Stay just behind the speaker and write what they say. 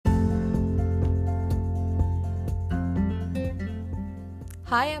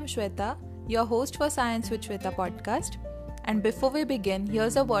Hi, I'm Shweta, your host for Science with Shweta podcast. And before we begin,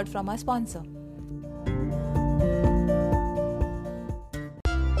 here's a word from our sponsor.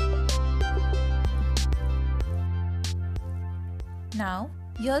 Now,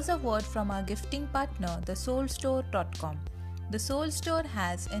 here's a word from our gifting partner, thesoulstore.com. The Soul Store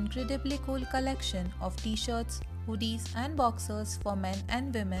has incredibly cool collection of t-shirts, hoodies and boxers for men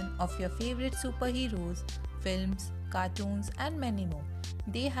and women of your favorite superheroes, films, cartoons and many more.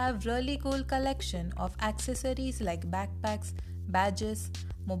 They have really cool collection of accessories like backpacks, badges,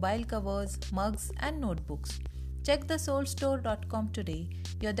 mobile covers, mugs and notebooks. Check thesoulstore.com today.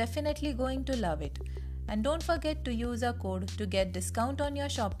 You're definitely going to love it. And don't forget to use our code to get discount on your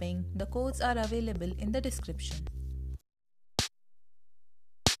shopping. The codes are available in the description.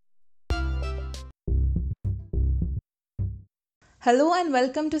 Hello and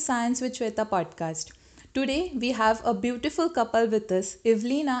welcome to Science with Shweta podcast. Today we have a beautiful couple with us,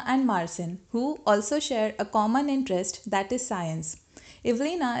 Evelina and Marcin, who also share a common interest, that is science.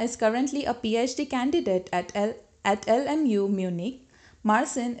 Evelina is currently a PhD candidate at LMU Munich.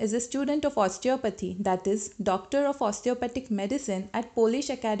 Marcin is a student of osteopathy, that is, Doctor of Osteopathic Medicine at Polish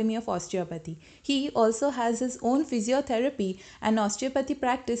Academy of Osteopathy. He also has his own physiotherapy and osteopathy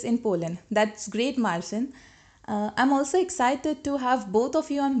practice in Poland. That's great, Marcin. I'm also excited to have both of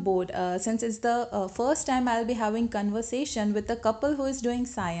you on board since it's the first time I'll be having conversation with a couple who is doing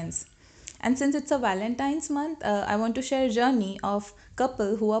science. And since it's a Valentine's month, I want to share a journey of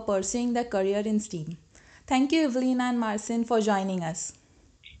couple who are pursuing their career in STEAM. Thank you, Evelina and Marcin, for joining us.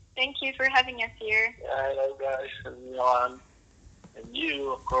 Thank you for having us here. Hello guys, and Milan, and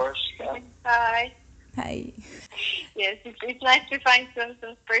you, of course. Hi. Hi. Yes, it's nice to find some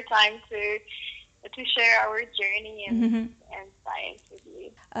spare time to share our journey and science with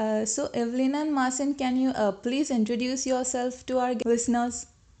you. So, Evelina and Marcin, can you please introduce yourself to our listeners?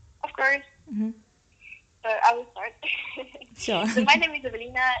 Of course. So I will start. Sure. So my name is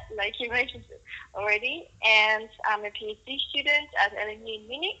Evelina, like you mentioned already, and I'm a PhD student at LMU in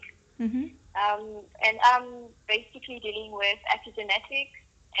Munich. And I'm basically dealing with epigenetics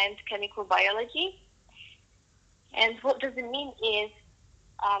and chemical biology. And what does it mean is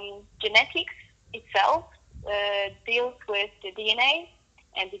genetics itself deals with the DNA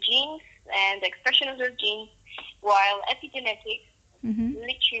and the genes and the expression of those genes, while epigenetics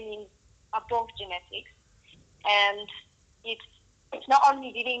literally means above genetics. And it's not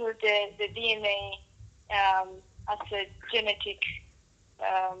only dealing with the DNA as a genetic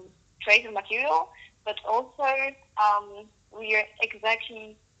trait or material, but also we are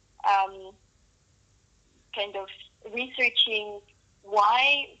exactly kind of researching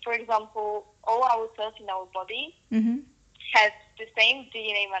why, for example, all our cells in our body has the same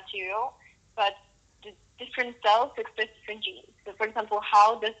DNA material, but the different cells express different genes. So, for example,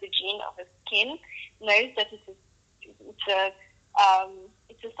 how does the gene of the skin knows that it's a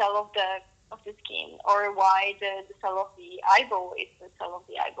cell of the skin, or why the cell of the eyeball is the cell of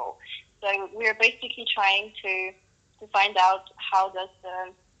the eyeball? So we're basically trying to find out how does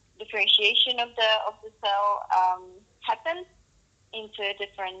the differentiation of the cell happen into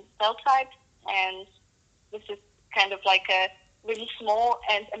different cell types, and this is kind of like a really small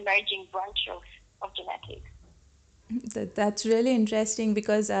and emerging branch of genetics. That's really interesting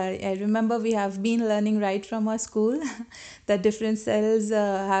because I remember we have been learning right from our school that different cells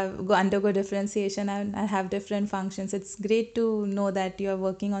undergo differentiation and have different functions. It's great to know that you're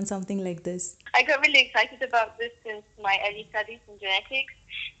working on something like this. I got really excited about this since my early studies in genetics.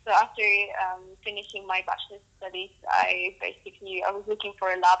 So after finishing my bachelor's studies, I was looking for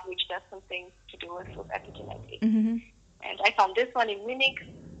a lab which does something to do with epigenetics. And I found this one in Munich.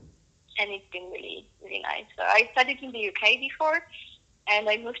 And it's been really, really nice. So I studied in the UK before, and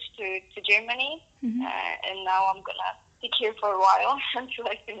I moved to Germany, and now I'm gonna stick here for a while until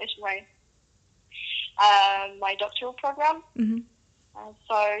I finish my doctoral program.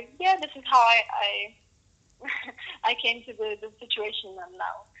 So yeah, this is how I I came to the situation I'm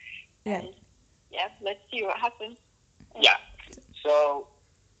now. And yeah, let's see what happens. Yeah. So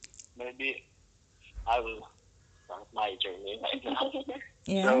maybe I will start my journey right now.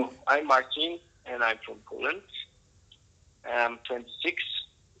 Yeah. So I'm Marcin, and I'm from Poland. I'm 26.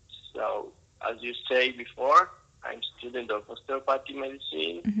 So as you say before, I'm student of osteopathy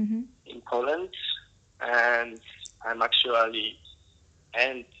medicine in Poland, and I'm actually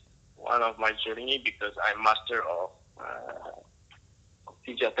end one of my journey because I'm master of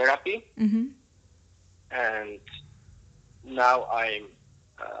physiotherapy, and now I'm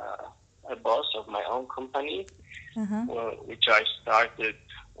a boss of my own company, which I started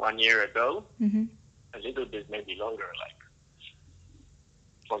 1 year ago, a little bit maybe longer, like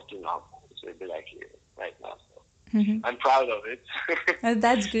 14 now. It will be like here right now. So I'm proud of it.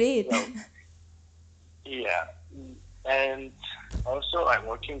 That's great. So, yeah. And also I'm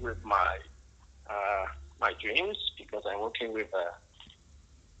working with my dreams, because I'm working with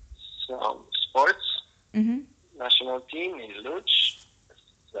some sports national team in Luch.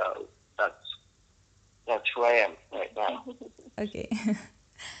 So that's who I am right now. Okay.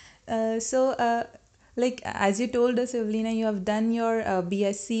 Like as you told us, Evelina, you have done your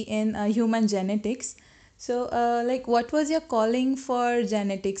BSc in human genetics. So, like, what was your calling for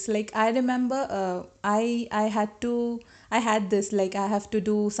genetics? Like, I remember, I had this, like, I have to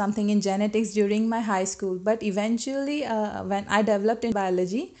do something in genetics during my high school. But eventually, when I developed in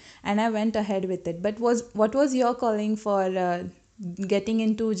biology, and I went ahead with it. But what was your calling for getting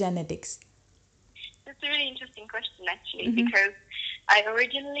into genetics? That's a really interesting question, actually, because I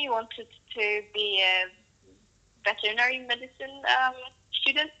originally wanted to be a veterinary medicine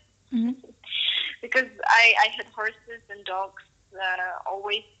student, because I had horses and dogs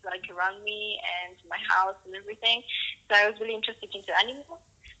always like around me and my house and everything. So I was really interested into animals.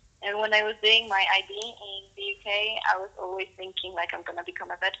 And when I was doing my IB in the UK, I was always thinking like I'm gonna become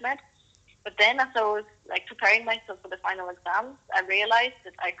a vet med. But then as I was like preparing myself for the final exams, I realized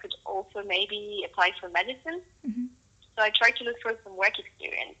that I could also maybe apply for medicine. So I tried to look for some work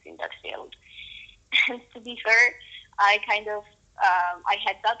experience in that field. And to be fair, I kind of I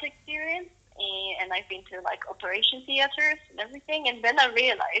had that experience, and I've been to like operation theaters and everything. And then I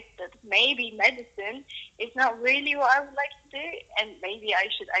realized that maybe medicine is not really what I would like to do, and maybe I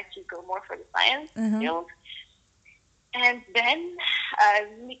should actually go more for the science field. And then,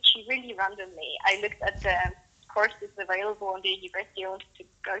 really randomly, I looked at the courses available on the university I wanted to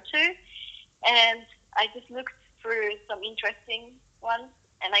go to, and I just looked through some interesting ones,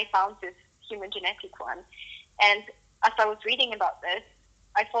 and I found this human genetic one. And as I was reading about this,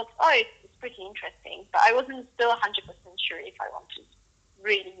 I thought, oh, it's pretty interesting, but I wasn't still 100% sure if I want to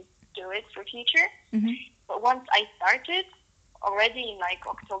really do it for future. But once I started, already in like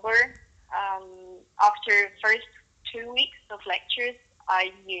October, after first 2 weeks of lectures,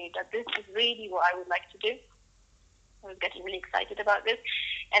 I knew that this is really what I would like to do. I was getting really excited about this.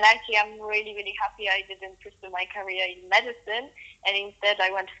 And actually, I'm really, really happy I didn't pursue my career in medicine, and instead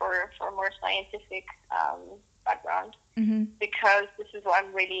I went for a more scientific background, because this is what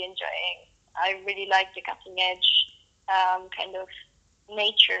I'm really enjoying. I really like the cutting edge kind of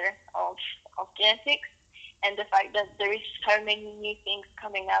nature of genetics, and the fact that there is so many new things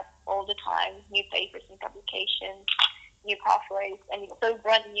coming up all the time, new papers and publications, new pathways, and it's so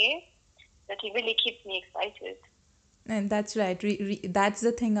brand new that it really keeps me excited. And that's right. That's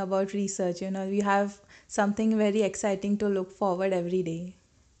the thing about research. We have something very exciting to look forward every day.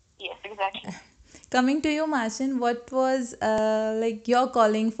 Yes, exactly. Coming to you, Marcin, what was like your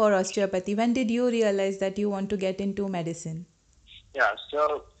calling for osteopathy? When did you realize that you want to get into medicine? Yeah,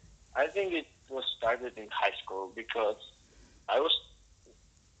 so I think it was started in high school, because I was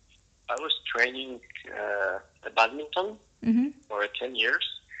training badminton for 10 years,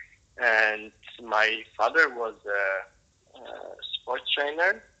 and my father was a sports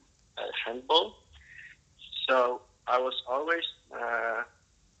trainer at handball. So I was always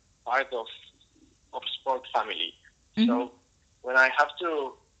part of sport family. So when I have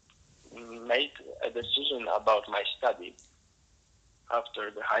to make a decision about my study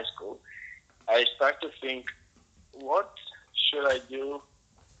after the high school, I start to think, what should I do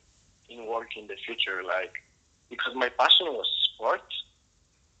in work in the future? Like, because my passion was sport,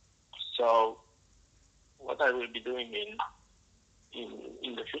 so what I will be doing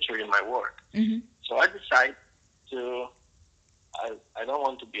in the future in my work. So I decided to, I don't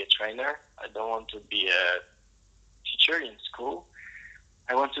want to be a trainer. I don't want to be a teacher in school.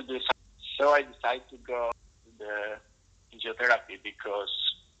 I want to do something. So I decided to go to the physiotherapy, because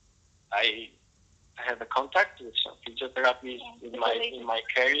I have a contact with some physiotherapists in my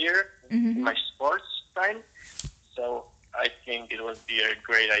career, in my sports time. So I think it would be a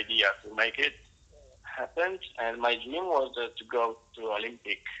great idea to make it happen. And my dream was to go to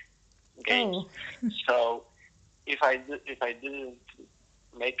Olympic Games. So if I didn't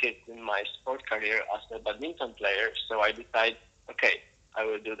make it in my sport career as a badminton player, so I decided, okay, I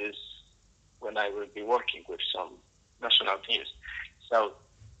will do this when I will be working with some national teams. So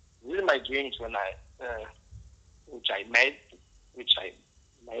these are my dreams which I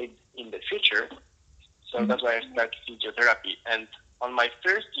made in the future. So that's why I started physiotherapy. And on my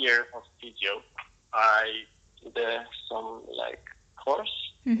first year of physio, I did some like course.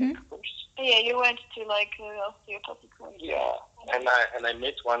 Yeah, you went to like osteopathic course. Yeah, and I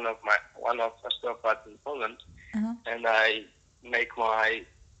met one of osteopaths in Poland, and I make my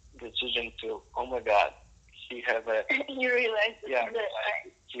decision to, oh my God, he have a you realize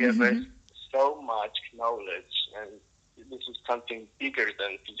he have so much knowledge, and this is something bigger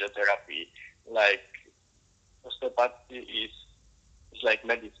than physiotherapy. Like osteopathy is like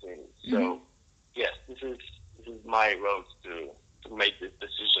medicine. So yes, this is my road to make this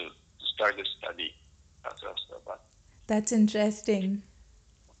decision to start the study as osteopath. That's interesting.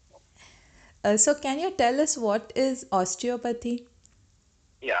 So can you tell us what is osteopathy?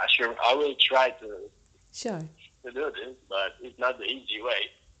 Yeah, sure. I will try to do this, but it's not the easy way.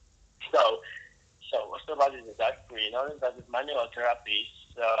 So osteopathy is actually known as manual therapy.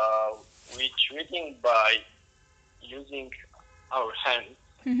 So we're treating by using our hands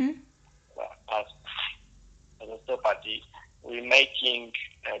as osteopathy. We're making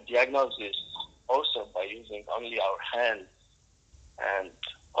a diagnosis also by using only our hands, and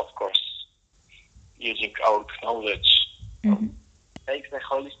of course using our knowledge. Takes a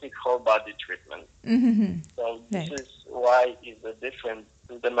holistic whole body treatment. So this is why is the difference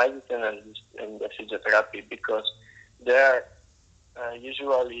in the medicine and the physiotherapy, because they're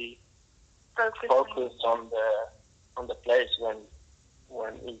usually focused on the place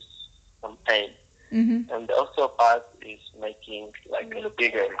when is some pain, and the osteopath is making like a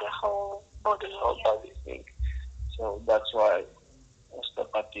bigger the whole body thing. So that's why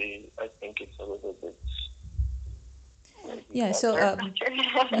osteopathy, I think, it's a little bit. Yeah. So.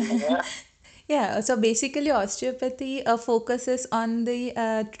 Yeah, so basically osteopathy focuses on the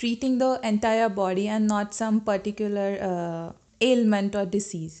treating the entire body and not some particular ailment or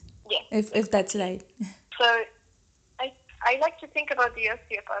disease. Yes, if that's right. So I like to think about the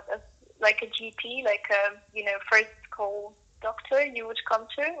osteopath as like a GP, like a first call doctor you would come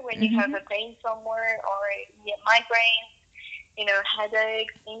to when you have a pain somewhere or a migraine,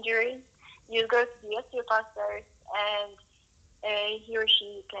 headaches, injuries. You go to the osteopath first, and he or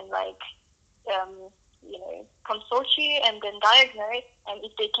she can consult you and then diagnose, and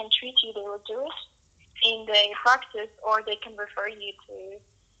if they can treat you, they will do it in the practice, or they can refer you to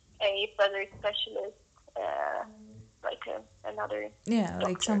a further specialist, another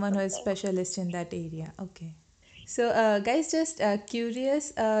like someone who is specialist in that area. Okay. So guys, just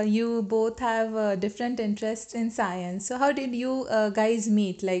curious, you both have different interests in science. So how did you guys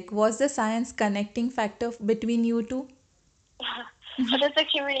meet? Like, was the science connecting factor between you two? So that's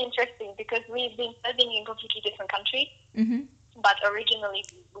actually really interesting, because we've been studying in completely different countries, but originally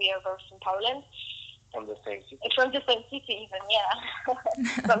we are both from Poland. From the same city. From the same city even, yeah.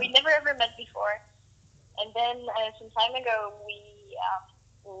 But we never ever met before. And then some time ago,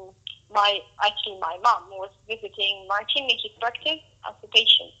 my mom was visiting Martin in his practice as a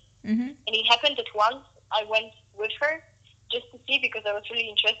patient. And it happened that once I went with her just to see, because I was really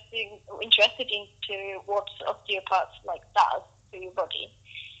interested into what osteopath does to your body,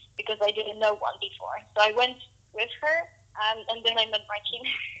 because I didn't know one before. So I went with her, and then I met Martin.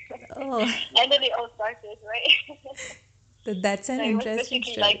 And then it all started, right? That's an interesting story. It was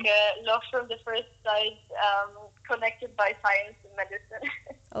basically story. like a love from the first sight, connected by science and medicine.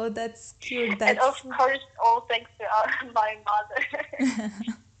 Oh, that's cute. And of course, all thanks to my mother.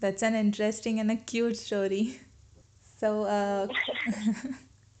 That's an interesting and a cute story. So,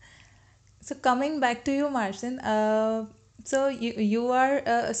 so coming back to you, Marcin, so you are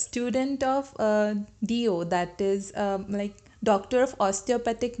a student of DO, that is like Doctor of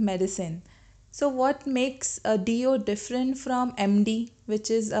Osteopathic Medicine. So what makes a DO different from MD,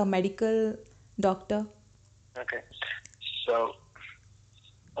 which is a medical doctor? Okay, so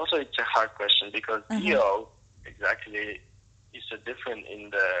also it's a hard question, because DO exactly is a different in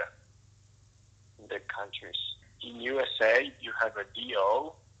the countries. In USA, you have a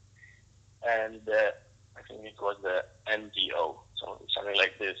DO, and I think it was the MDO, so something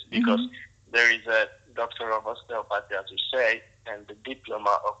like this, because there is a doctor of osteopathy, as you say, and the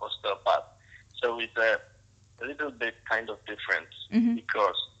diploma of osteopath. So it's a little bit kind of different,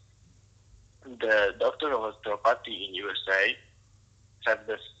 because the doctor of osteopathy in USA have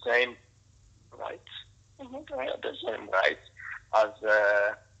the same rights, the same rights as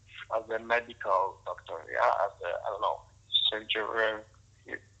a medical doctor, as a, I don't know, surgeon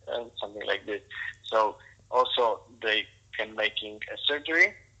and something like this. So also they can making a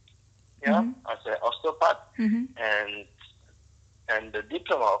surgery, as an osteopath, and the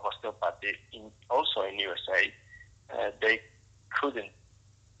diploma of osteopathy also in USA, they could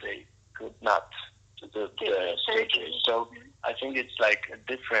not do the surgery. So I think it's like a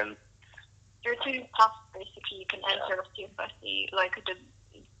different. There are two paths basically you can enter osteopathy,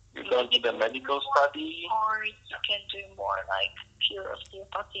 you go to the medical study, or you can do more like pure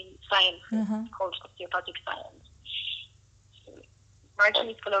osteopathy science, called osteopathic science. Martin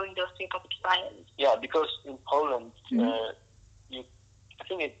is following the osteopathic science. Yeah, because in Poland, I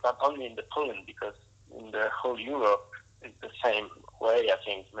think it's not only in the Poland, because in the whole Europe it's the same way. I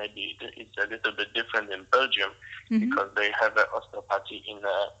think maybe it's a little bit different in Belgium because they have an osteopathy in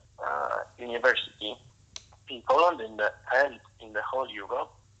a university. In Poland, in the whole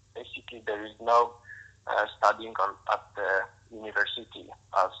Europe, basically there is no studying at the university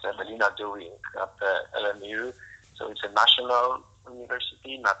as Evelina doing at the LMU. So it's a national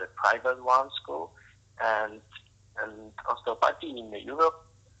university, not a private one school, and osteopathy in Europe,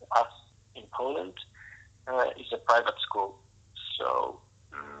 as in Poland, is a private school. So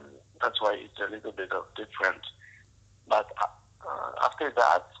that's why it's a little bit of different. But after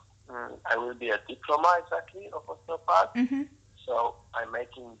that, I will be a diploma exactly of osteopath. So I'm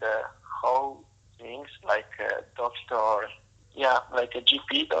making the whole things like a doctor, like a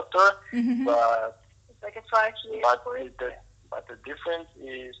GP doctor, but it's like a 5-year course. But the difference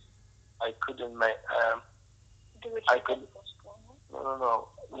is I couldn't make. No.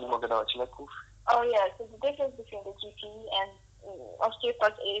 Nie mogę dawać leków. Oh yeah, so the difference between the GP and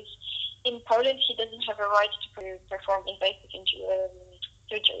osteopath is in Poland he doesn't have a right to perform invasive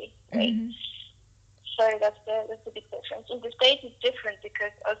surgery, right? So that's the big difference. In the States it's different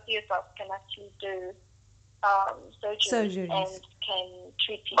because osteopaths can actually do surgeries and can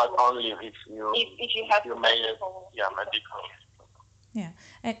treat people. But only if you have medical. Yeah,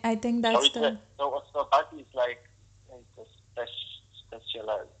 I think that's so osteopathy is like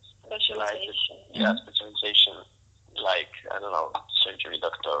specialization. Yeah, specialization, like, I don't know, surgery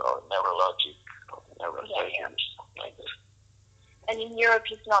doctor or neurologic or neurosurgeon, like this. And in Europe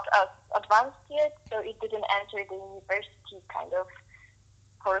it's not as advanced yet, so it didn't enter the university kind of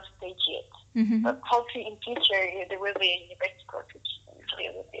course stage yet. But hopefully in future there will be a university course which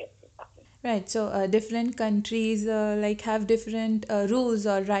will be right. So different countries like have different rules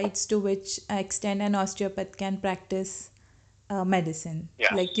or rights to which extent an osteopath can practice medicine.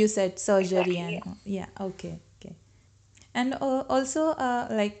 Yeah. Like you said, surgery exactly, okay. And also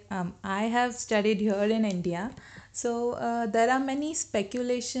I have studied here in India. So there are many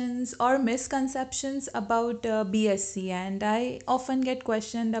speculations or misconceptions about BSc, and I often get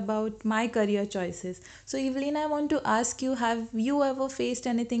questioned about my career choices. So Evelyn, I want to ask you, have you ever faced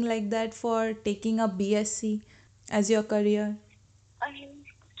anything like that for taking a BSc as your career? I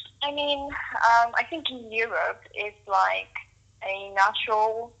think in Europe it's like a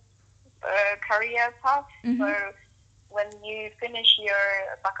natural career path. So when you finish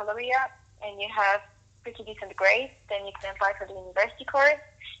your baccalaureate and you have pretty decent grades, then you can apply for the university course,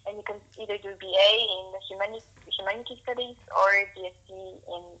 and you can either do BA in humanities studies or BSc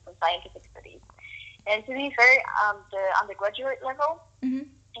in scientific studies. And to be fair, the undergraduate level,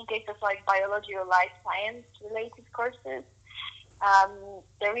 in case of like biology or life science related courses,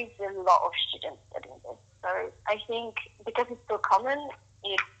 there is a lot of students studying this. So I think because it's so common,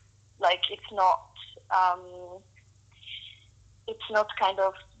 it's not kind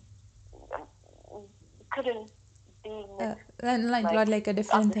of couldn't be like a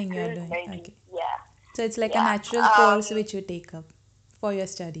different thing you're doing. Maybe. Okay. Yeah. So it's like a natural course which you take up for your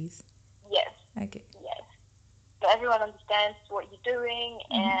studies. Yes. Okay. Yes. So everyone understands what you're doing,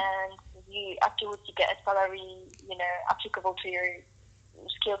 and you afterwards you get a salary, applicable to your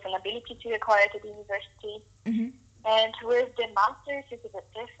skills and ability to acquire at the university. And with the masters, it's a bit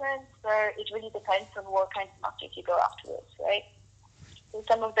different. So it really depends on what kind of masters you go afterwards, right? So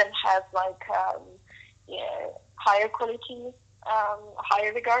some of them have like higher quality,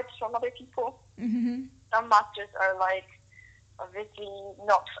 higher regards from other people. Some masters are like obviously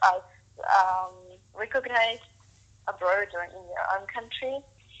not as recognized abroad or in your own country.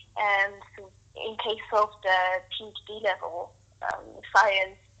 And in case of the PhD level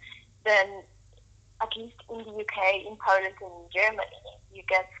science, then at least in the UK, in Poland, and in Germany, you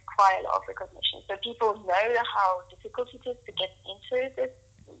get quite a lot of recognition. So people know how difficult it is to get into this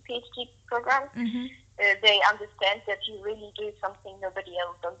PhD program. They understand that you really do something nobody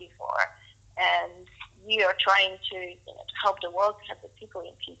else done before, and you are trying to help the world, to help the people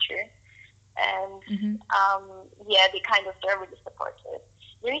in future. And they're really supportive.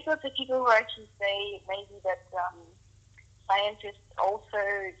 There is lots of people who actually say maybe that scientists also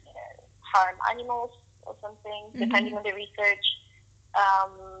harm animals or something, depending on the research.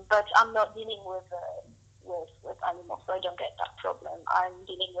 But I'm not dealing with animals, so I don't get that problem. I'm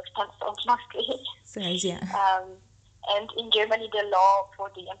dealing with stem cells mostly. Cells, yeah. And in Germany, the law for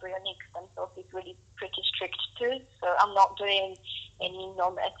the embryonic stem cells is really pretty strict too. So I'm not doing any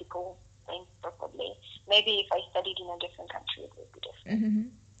non-ethical things probably. Maybe if I studied in a different country, it would be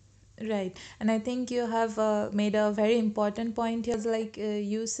different. Right. And I think you have made a very important point here. Like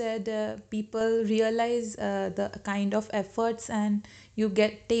you said, people realize the kind of efforts and you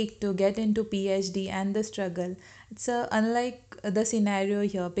take to get into PhD and the struggle. It's unlike the scenario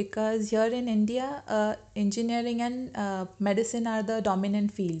here, because here in India, engineering and medicine are the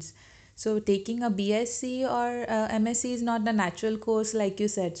dominant fields. So taking a BSc or MSc is not a natural course, like you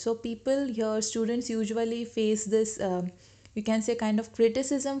said. So people here, students usually face this, you can say, kind of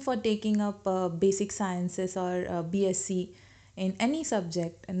criticism for taking up basic sciences or BSc in any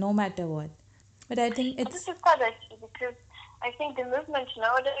subject, no matter what. But I think Well, this it's is quite actually, because I think the movement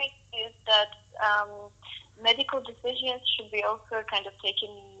nowadays is that medical decisions should be also kind of taken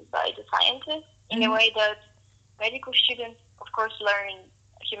by the scientists in a way that medical students, of course, learn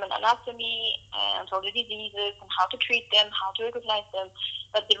human anatomy and all the diseases and how to treat them, how to recognize them,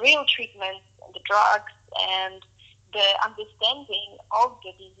 but the real treatments and the drugs and the understanding of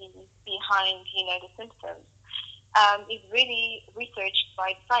the disease behind, the symptoms is really researched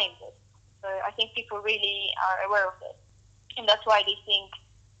by scientists. So I think people really are aware of it. And that's why they think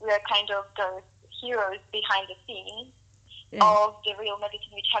we are kind of the heroes behind the scenes of the real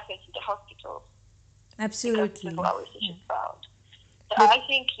medicine which happens in the hospitals. absolutely. Because this is what our research is about. So I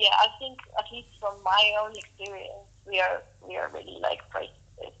think at least from my own experience, we are really like faced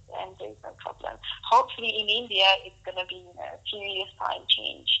with this, and there's no problem. Hopefully in India, it's going to be in a few years' time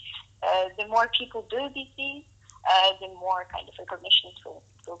change. The more people do these, the more kind of recognition we'll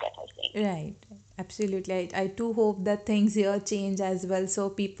get, I think. Right, absolutely. I too hope that things here change as well, so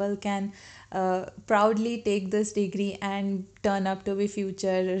people can proudly take this degree and turn up to be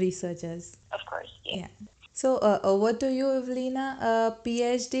future researchers. Of course, yeah. So over to you, Evelina.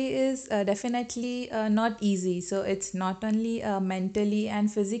 PhD is definitely not easy. So it's not only mentally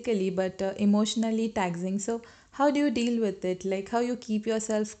and physically, but emotionally taxing. So how do you deal with it? Like how you keep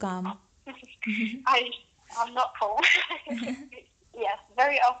yourself calm? I'm not calm. Yes,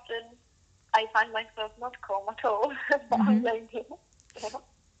 very often I find myself not calm at all. I'm blaming.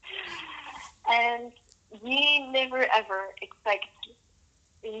 And you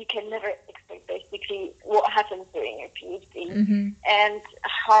can never expect basically what happens during your PhD and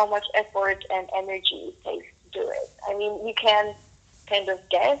how much effort and energy it takes to do it. I mean, you can kind of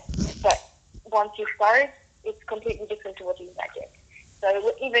guess, but once you start, it's completely different to what you imagine.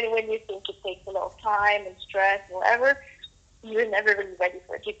 So even when you think it takes a lot of time and stress and whatever, you're never really ready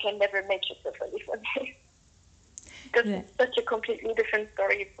for it. You can never make yourself ready for this. Because it's such a completely different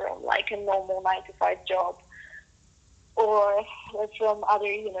story from like a normal 9-to-5 job or from other,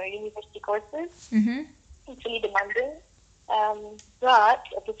 university courses. It's really demanding. But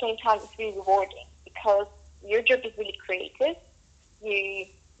at the same time, it's really rewarding because your job is really creative. You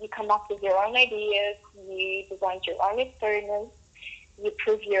come up with your own ideas. You design your own experiments. You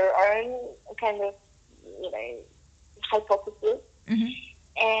prove your own kind of, hypothesis.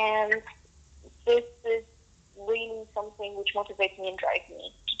 And this is really something which motivates me and drives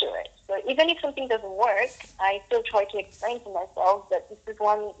me to do it. So even if something doesn't work, I still try to explain to myself that this is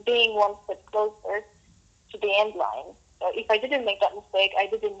being one step closer to the end line. So if I didn't make that mistake, I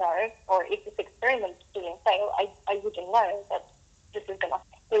didn't know, or if this experiment didn't fail, I wouldn't know that this is going to fail.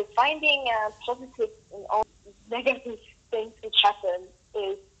 So finding positive in all negative things which happen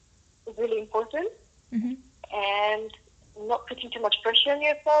is really important. And not putting too much pressure on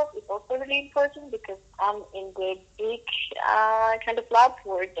yourself is also really important because I'm in the big kind of lab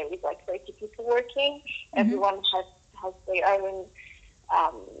where there is like 30 people working. Everyone has their own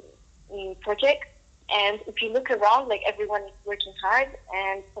project. And if you look around, like everyone is working hard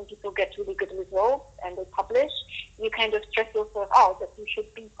and some people get really good results and they publish, you kind of stress yourself out that you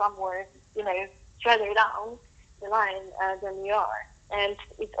should be somewhere, further down the line than you are. And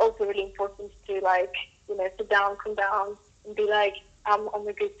it's also really important to like, sit down, come down, and be like, I'm on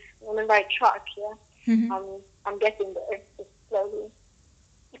the right track, yeah? I'm getting there, just slowly.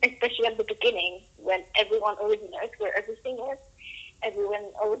 Especially at the beginning, when everyone already knows where everything is.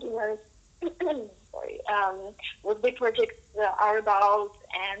 Everyone already knows, what the projects are about,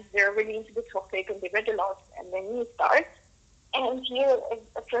 and they're really into the topic, and they read a lot, and then you start, and you're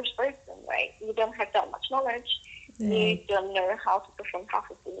a first person, right? You don't have that much knowledge. You don't know how to perform half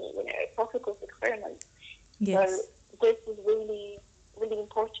of the, protocol experiments. Yes. So this is really, really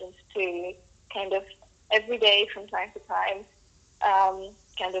important to kind of every day from time to time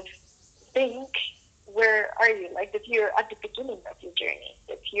kind of think, where are you? Like that you're at the beginning of your journey,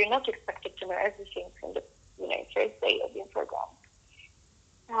 that you're not expected to know everything from the first day of your program.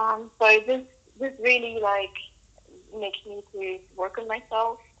 So this really like makes me to work on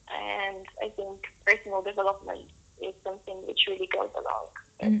myself, and I think personal development is something which really goes along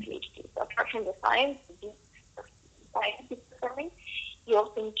PhD. So apart from the science, the science is performing, you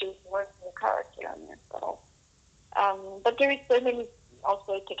also need to work on your character on yourself. But there is so many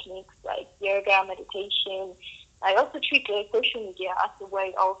also techniques like yoga, meditation. I also treat social media as a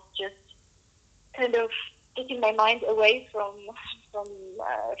way of just kind of taking my mind away from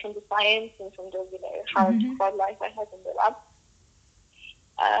the science and from the hard life I had in the lab.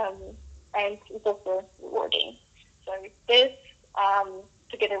 And it's also rewarding. So this,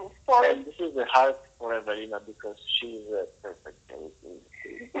 together with sports. And this is hard for Evelina because she's a perfect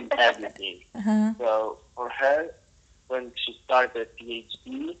in everything. So for her, when she started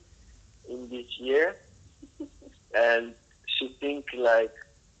PhD in this year, and she thinks like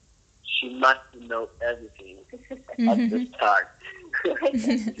she must know everything at the start.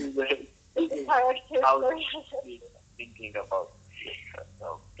 This is how she's thinking about it.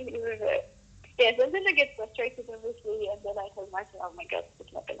 So. Yes, and then I get frustrated, obviously, and then I tell myself, oh my God,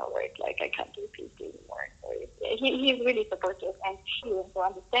 it's not going to work. Like, I can't do PhD anymore. So he's really supportive, and he also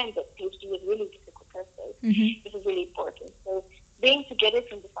understands that PhD is really difficult process. This is really important. So being together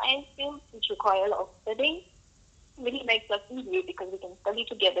from the science field, which require a lot of studying, really makes us easier because we can study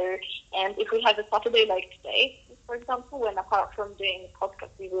together. And if we have a Saturday like today, for example, when apart from doing a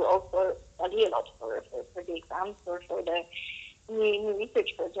podcast, we will also study a lot for the exams or for the new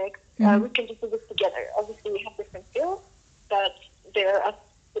research projects, we can just do this together. Obviously, we have different fields, but they're as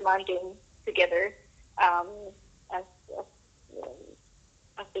demanding together as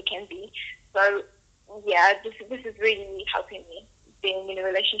they can be. So, yeah, this is really helping me being in a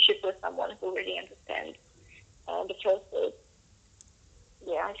relationship with someone who really understands the process.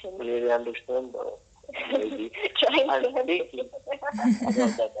 Yeah, I think. Really understand, though. Maybe. Trying I'm to thinking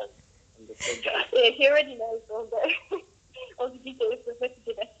about that. Yeah, he already knows all the details of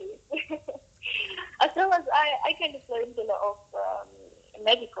metagenetics. As well as I kind of learned a lot of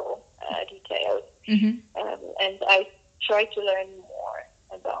medical details, and I try to learn more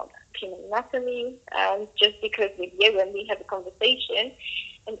about human anatomy, just because when we have a conversation,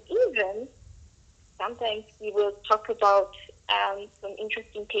 and even sometimes we will talk about some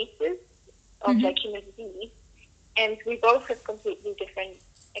interesting cases of like human disease, and we both have completely different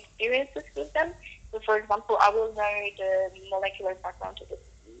experiences with them. So, for example, I will know the molecular background of the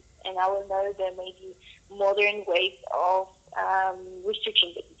disease, and I will know the maybe modern ways of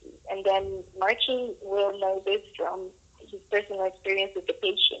researching the disease. And then Martin will know this from his personal experience with the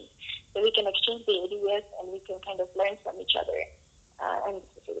patient. So we can exchange the ideas and we can kind of learn from each other. And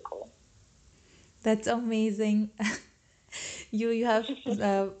this is really cool. That's amazing. You have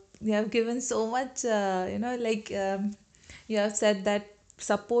given so much, you have said that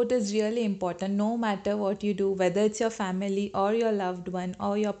support is really important no matter what you do, whether it's your family or your loved one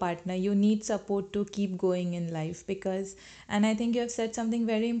or your partner. You need support to keep going in life, because, and I think you have said something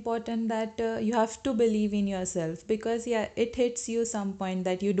very important, that you have to believe in yourself, because it hits you some point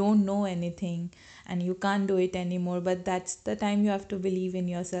that you don't know anything and you can't do it anymore, but that's the time you have to believe in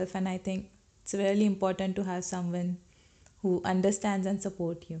yourself. And I think it's really important to have someone who understands and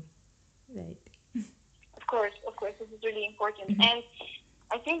support you, right? Of course, this is really important. And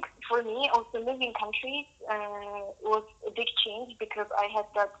I think for me, also moving countries was a big change, because I had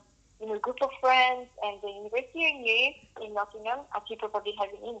that group of friends and the university I knew in Nottingham, as you probably have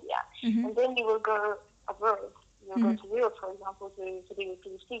in India. And then you will go abroad. You'll go to Europe, for example, to do your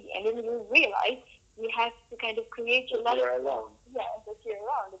PhD. And then you realize you have to kind of create your life. You're alone. Yeah, that you're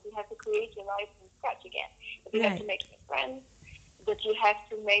around. That you have to create your life from scratch again. That you have to make new friends. That you have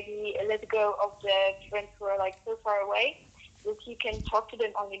to maybe let go of the friends who are like so far away, that you can talk to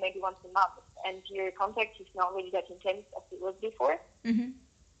them only maybe once a month, and your contact is not really that intense as it was before.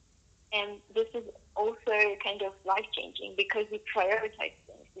 And this is also kind of life-changing, because we prioritize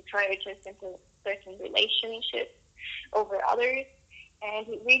things. We prioritize certain relationships over others, and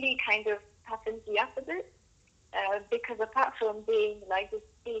it really kind of happens the opposite. Because apart from being like this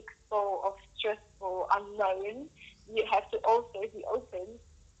big ball of stressful unknown, you have to also be open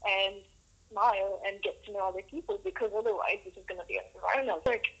and smile and get to know other people, because otherwise it's just going to be a survival.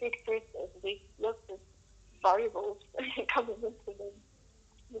 Like big process, there's lots of variables coming into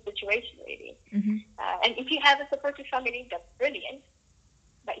the situation, really. And if you have a supportive family, that's brilliant.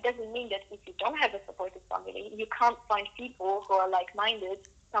 But it doesn't mean that if you don't have a supportive family, you can't find people who are like-minded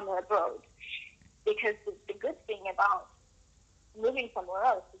somewhere abroad. Because the good thing about moving somewhere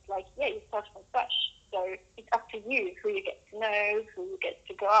else is like, you start from fresh. So it's up to you who you get to know, who you get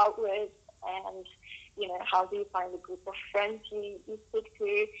to go out with, and how do you find a group of friends you stick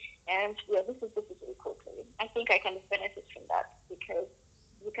to. And this is really cool too. I think I kind of benefit from that, because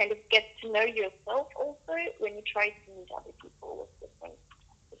you kind of get to know yourself also when you try to meet other people with different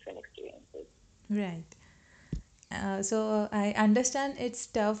Right. So I understand it's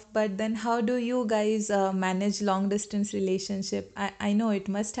tough, but then how do you guys manage long distance relationship? I know it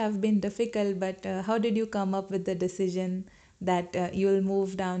must have been difficult, but how did you come up with the decision that you'll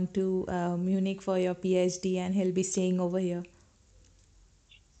move down to Munich for your PhD and he'll be staying over here?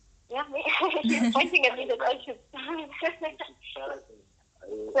 Yeah, you're pointing at me that I should.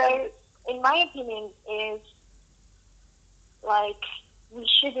 So, in my opinion, is like we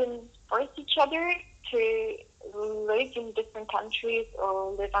shouldn't force each other to live in different countries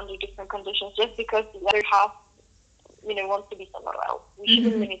or live under different conditions just because the other half, wants to be somewhere else. We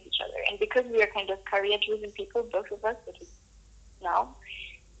shouldn't limit each other. And because we are kind of career-driven people, both of us, at least now,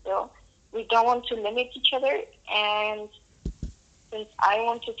 so we don't want to limit each other. And since I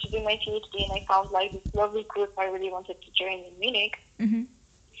wanted to do my PhD and I found like this lovely group I really wanted to join in Munich, and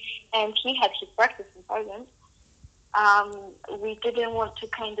he had his practice in Poland, we didn't want to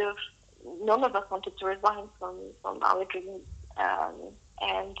none of us wanted to resign from our dream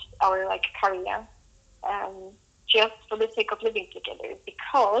and our like career just for the sake of living together,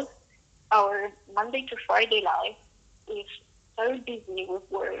 because our Monday to Friday life is so busy with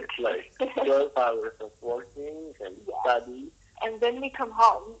work. Like 12 hours of working and study. And then we come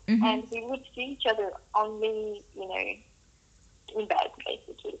home and we would see each other only, in bed,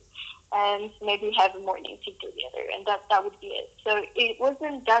 basically. And maybe have a morning tea together, and that would be it. So it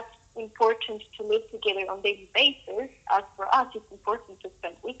wasn't that important to live together on a daily basis. As for us, it's important to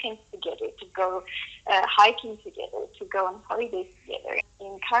spend weekends together, to go hiking together, to go on holidays together.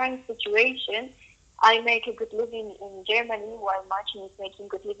 In current situation, I make a good living in Germany while Martin is making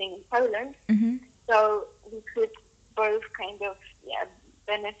good living in Poland. So we could both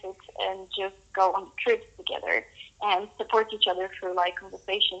benefit and just go on trips together and support each other through like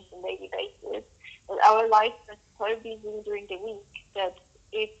conversations on a daily basis. But our lives are so busy during the week that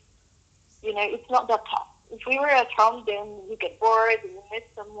it's not that tough. If we were at home, then you get bored and you miss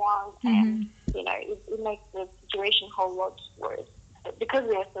someone, and it makes the situation a whole lot worse. But because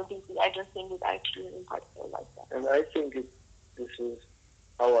we are so busy, I don't think it's actually impactful like that. And I think this is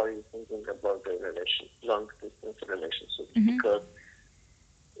how are you thinking about the long distance relationships? Because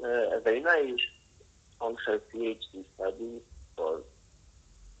Verena is on her PhD study, or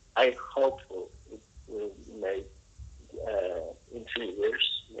I hope it will make in 3 years,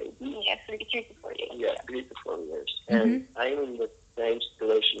 maybe. Yeah, 3 to 4 years. Yeah, 3 to 4 years. And I'm in the same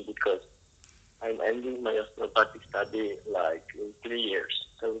situation because I'm ending my osteopathic study like in 3 years.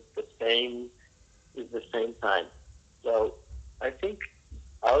 So it's the same time. So I think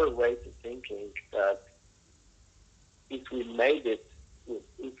our way to thinking that if we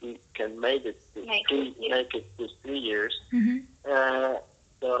can make it to 3 years,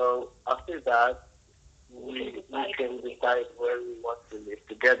 so after that we can decide where we want to live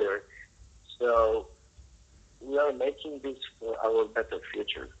together. So we are making this for our better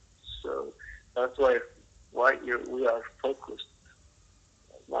future. So that's why we are focused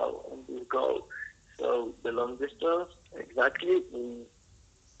now on this goal. So the long distance, exactly in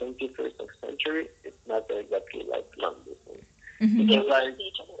 21st century, it's not exactly like long distance. Because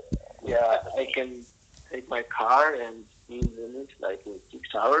I can take my car and be in Munich like in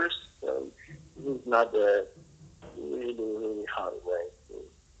 6 hours. So it's not a really, really hard way to.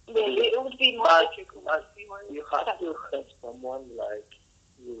 It would be more difficult. You have to have someone like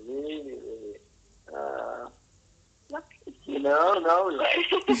you really, really, like you have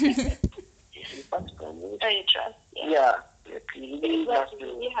someone. You trust. Yeah, you really have to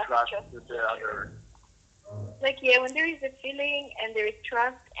trust the other. When there is a feeling and there is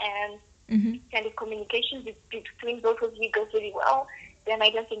trust and kind of communication between both of you goes really well, then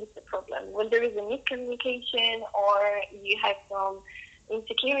I don't think it's a problem. When there is a miscommunication or you have some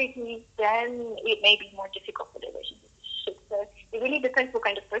insecurities, then it may be more difficult for the relationship. So it really depends what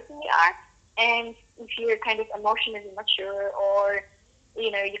kind of person you are, and if you're kind of emotionally mature or you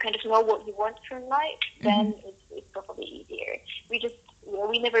kind of know what you want from life, then it's probably easier. We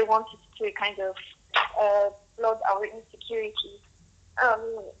never wanted to kind of flood our insecurities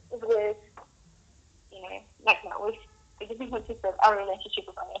with I didn't want to set our relationship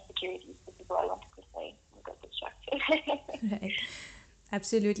with our insecurities. This is what I wanted to say. I got distracted. Right.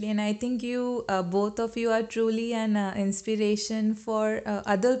 Absolutely. And I think you, both of you are truly an inspiration for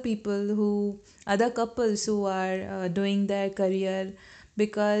other couples who are doing their career,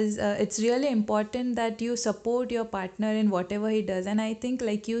 because it's really important that you support your partner in whatever he does. And I think,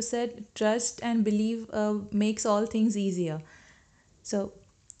 like you said, trust and belief makes all things easier. So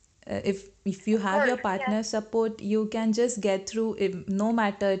if you have your partner support, you can just get through it, no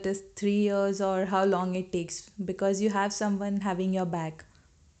matter it is 3 years or how long it takes, because you have someone having your back.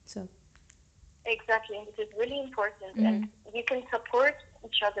 So Exactly, and it is really important, and you can support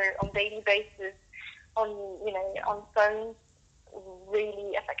each other on daily basis on on phones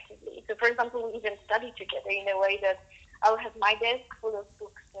really effectively. So, for example, we even study together in a way that I'll have my desk full of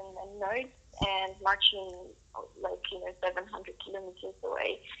books and notes, and Marcin, like 700 kilometers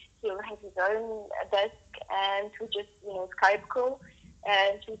away, he'll have his own desk, and we just Skype call,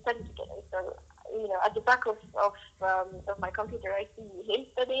 and we study together. So at the back of my computer, I see him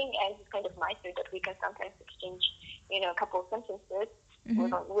studying, and it's kind of nicer that we can sometimes exchange, a couple of sentences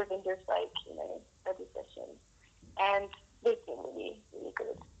within this study session, and this is really really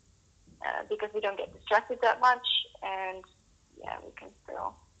good because we don't get distracted that much, and we can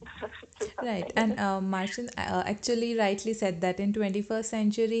still. Right, and Marcin actually rightly said that in 21st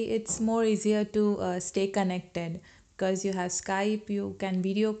century it's more easier to stay connected because you have Skype, you can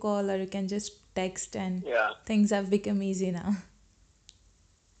video call, or you can just text, and things have become easy now.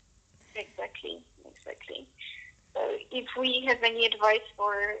 Exactly. So if we have any advice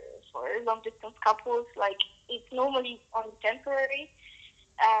for long distance couples, like it's normally only temporary,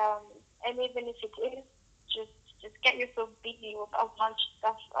 and even if it is, just get yourself busy with as much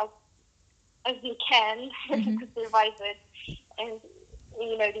stuff as you can to survive it. And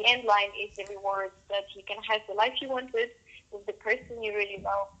the end line is the reward that you can have the life you wanted with the person you really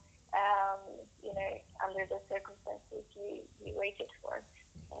love. Under the circumstances you waited for,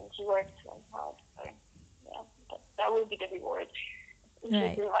 and you worked so hard. So that will be the reward.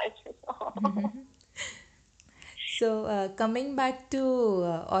 Right. So coming back to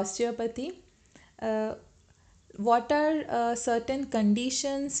osteopathy, uh, what are certain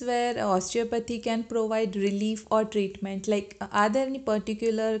conditions where osteopathy can provide relief or treatment? Like, are there any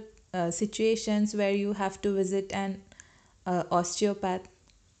particular situations where you have to visit an osteopath?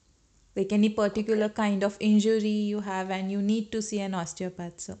 Like any particular kind of injury you have and you need to see an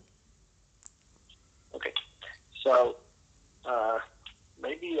osteopath? Okay. So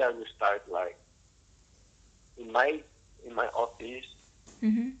maybe I will start like in my office.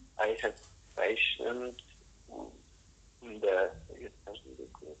 I have patients in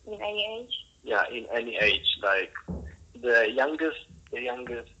any age. Yeah, in any age. Like the youngest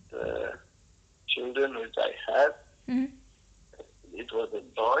children which I had, it was a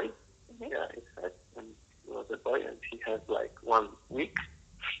boy. Yeah, it was a boy, and he had like 1 week.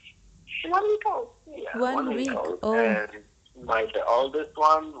 1 week old. Yeah, 1 week. old. Oh. And the oldest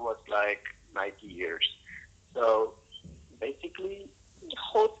one was like 90 years. So basically, the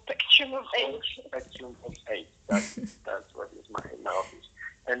whole spectrum of age. That's what is my office.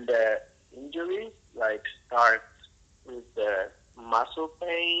 And the injuries like start with the muscle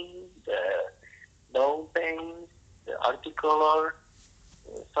pain, the bone pain, the articular,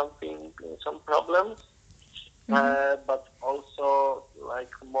 some problems, but also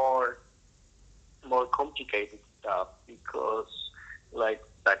like more complicated stuff because like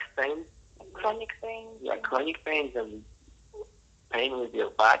back pain, chronic pain, chronic pains and pain with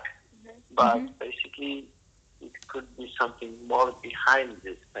your back, but basically it could be something more behind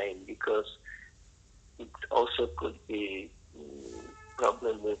this pain because it also could be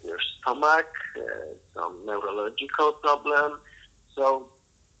problem with your stomach, some neurological problem. So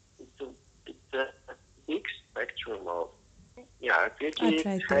it's a big spectrum of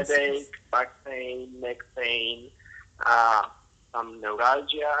arthritis, headache, back pain, neck pain, some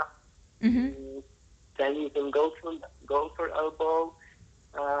neuralgia. Then you can go for elbow,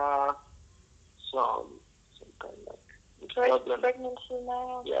 some kind of problem. Pregnancy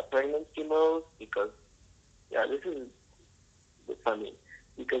now. Yeah, pregnancy mode because this is the funny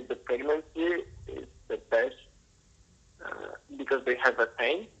because the pregnancy is the best because they have a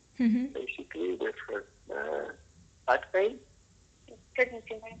pain basically with back pain.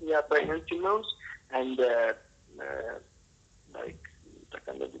 Pregnancy mode. Yeah, pregnancy mode and like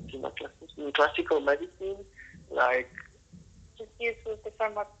classical medicine like just used with the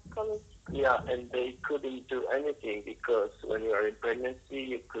pharmacology. Yeah, and they couldn't do anything because when you are in pregnancy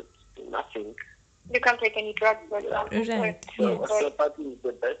you could do nothing. You can't take any drugs, for example. Right. So osteopathy is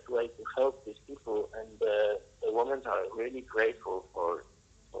the best way to help these people, and the women are really grateful for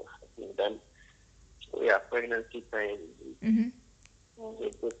helping them. So pregnancy pain is a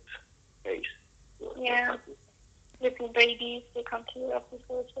good case. Yeah. Little babies, they come to your office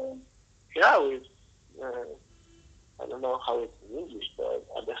also. Yeah, I don't know how it's in English, but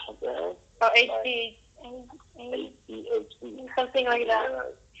ADHD. ADHD. Something like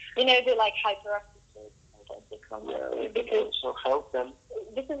that. They're like hyperactive. They can also help them.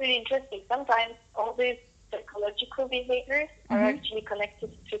 This is really interesting. Sometimes all these psychological behaviors are actually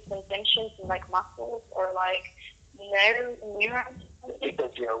connected to some tensions in like muscles or like neurons.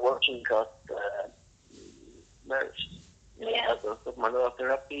 Because you are working at nerves. Yeah. But also manual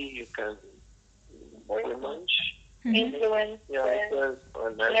therapy, you can manage Influence or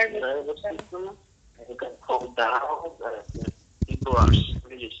nervous nervous system. system. You can calm down. People are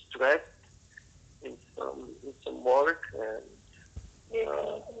really stressed in some work and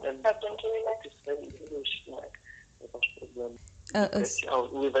Help them to relax.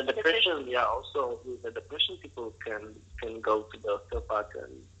 With a depression, also with a depression, people can go to the osteopath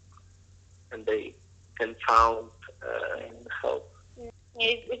and they can find help.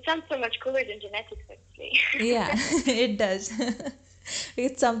 It sounds so much cooler than genetics, actually. Yeah, it does.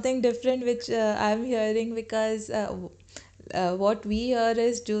 It's something different which I'm hearing because what we hear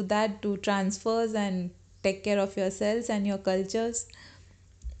is do transfers and take care of yourselves and your cultures.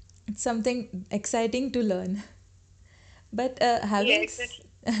 It's something exciting to learn. But Yeah, exactly.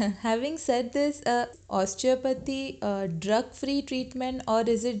 having said this, is osteopathy a drug-free treatment or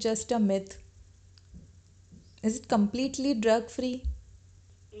is it just a myth? Is it completely drug-free?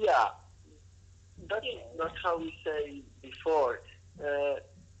 Yeah, that's how we say before. Uh,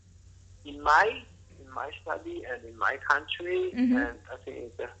 in my study and in my country, and I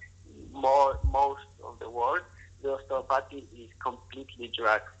think most of the world, the osteopathy is completely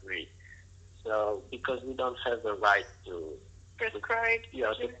drug free. So because we don't have the right to Prescribe.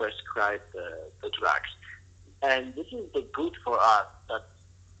 to prescribe the drugs, and this is the good for us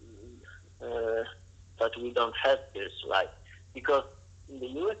that we don't have this right, because in the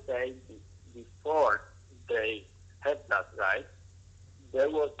USA before they had that right,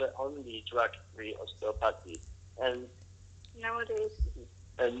 there was the only drug-free osteopathy, and Nowadays.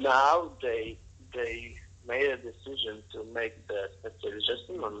 and now they made a decision to make the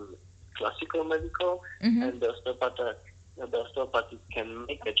specialization on classical medical, and the osteopathy can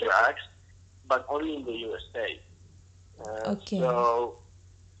make the drugs, but only in the USA. Okay. So,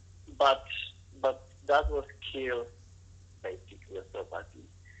 but that was killed basically osteopathy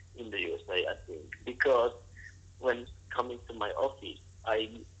in the USA, I think, because when coming to my office,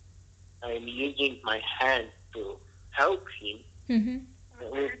 I'm using my hand to help him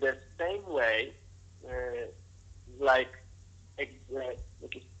with the same way, like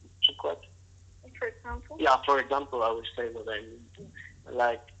For example? Yeah, for example, I would say what I mean.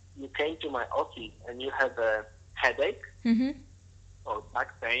 Like, you came to my office and you have a headache or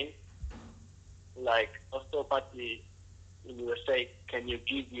back pain, like osteopathy in USA, can you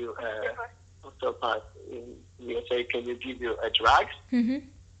give you osteopath in USA, can you give you a drug?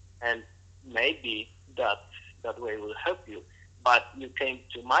 And maybe that way will help you. But you came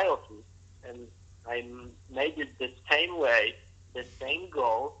to my office and I made it the same way, the same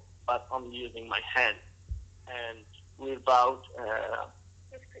goal, but only using my hand and without a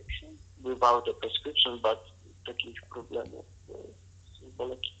prescription, but takich problemów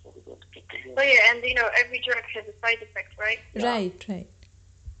symbolicznych. Oh yeah, and every drug has a side effect, right? Right.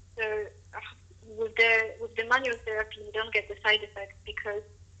 So with the manual therapy, you don't get the side effects because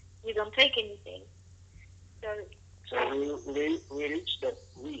you don't take anything. So we reach the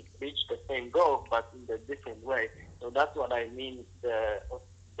same goal, but in a different way. So that's what I mean. The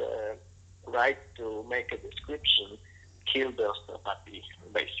right to make a description kill the osteopathy,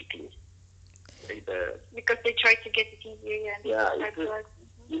 basically. Because they try to get it easier and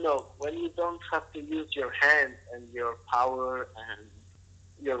when you don't have to use your hand and your power and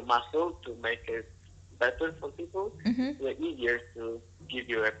your muscle to make it better for people, it's easier to give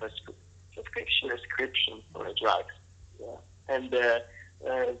you a prescription for a drug. Yeah. And the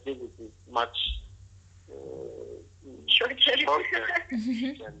visit is much shorter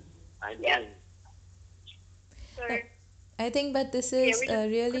than I mean. So, I think, but this is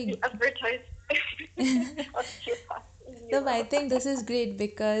really advertise. No, I think this is great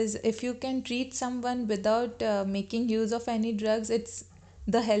because if you can treat someone without making use of any drugs, it's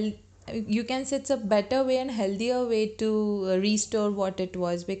the health. You can say it's a better way and healthier way to restore what it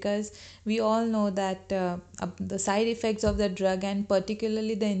was, because we all know that the side effects of the drug and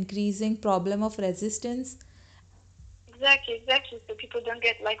particularly the increasing problem of resistance. Exactly. So people don't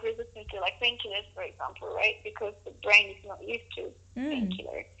get resistant to painkillers, for example, right? Because the brain is not used to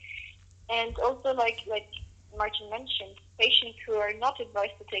painkiller. And also, like Martin mentioned, patients who are not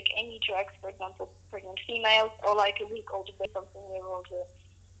advised to take any drugs, for example, pregnant females or a week-old baby, something-year-old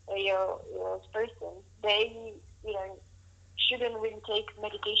person, they shouldn't really take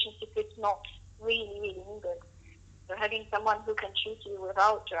medications if it's not really, really needed. So having someone who can treat you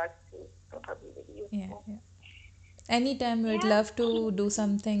without drugs is probably really useful. Yeah. Anytime we'd love to do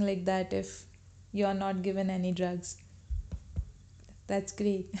something like that if you're not given any drugs. That's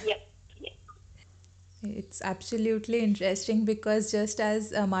great. Yeah. It's absolutely interesting because just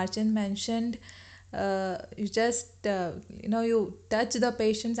as Martin mentioned, You just you touch the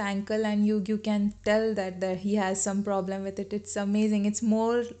patient's ankle and you can tell that he has some problem with it. It's amazing. It's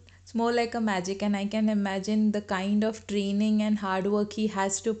more like a magic, and I can imagine the kind of training and hard work he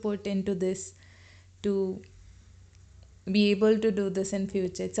has to put into this to be able to do this in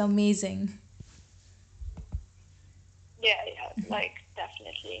future. It's amazing. Yeah, like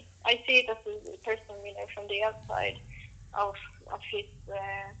definitely. I see it as a person, from the outside of his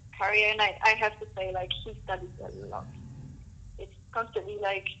career, and I have to say, like, he studies a lot. It's constantly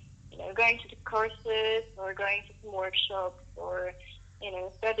like, going to the courses or going to some workshops or,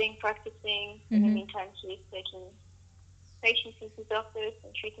 studying, practicing. In the meantime, he's taking patients into his office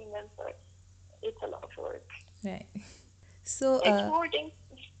and treating them. So it's a lot of work. Right. So, It's rewarding.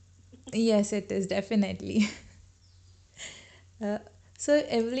 yes, it is definitely. Uh, so,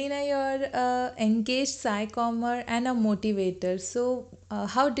 Evelina, you're a engaged psychomer and a motivator. So,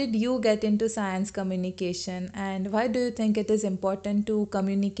 how did you get into science communication, and why do you think it is important to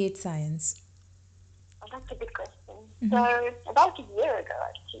communicate science? Oh, that's a good question. So about a year ago,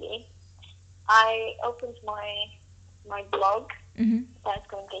 actually, I opened my blog, science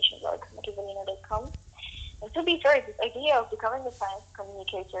communication blog, motivalina.com. And to be fair, this idea of becoming a science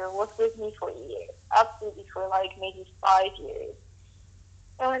communicator was with me for years, absolutely for like maybe 5 years.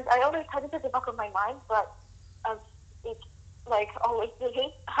 And I always had it at the back of my mind, but as it like always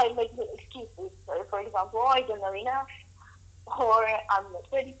is, I make the excuses. So, for example, I don't know enough, or I'm not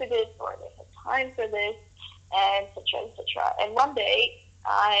ready for this, or I don't have time for this, and etc. etc. And one day,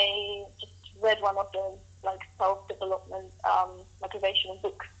 I just read one of the like self-development motivational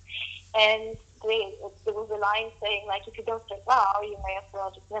books, and there was a line saying like, if you don't start now, you may as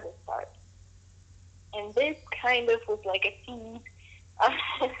well just never start. And this kind of was like a seed,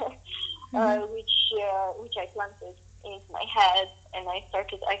 which I planted into my head, and I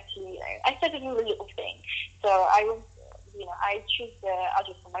started a little thing. So I choose the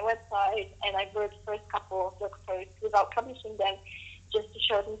address on my website, and I wrote the first couple of blog posts without publishing them, just to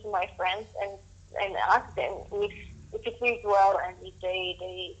show them to my friends and ask them if it reads well and if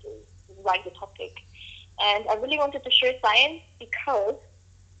they like the topic. And I really wanted to share science because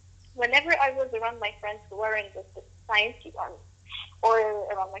whenever I was around my friends who weren't the sciencey ones, or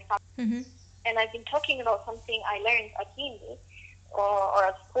around my family, and I've been talking about something I learned at uni or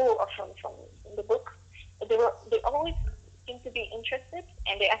at school or from the book, they always seem to be interested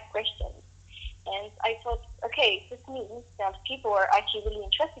and they ask questions. And I thought, okay, this means that people are actually really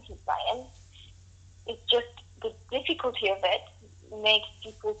interested in science. It's just the difficulty of it makes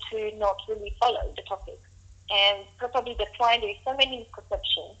people to not really follow the topic. And probably that's why there's so many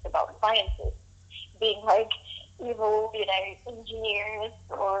misconceptions about scientists being like evil, engineers,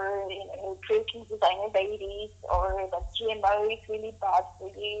 or, creating designer babies, or that GMO is really bad for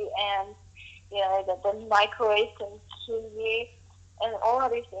you, and, that the microwaves can kill you, and all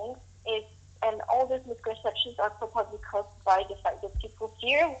other things. And all these misconceptions are probably caused by the fact that people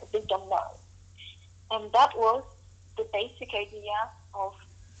fear what they don't know. And that was the basic idea of,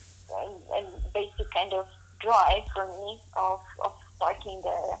 and basic kind of drive for me of starting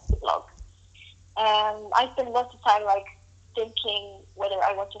the blog. I spent lots of time like thinking whether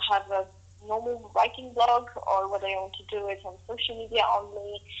I want to have a normal writing blog or whether I want to do it on social media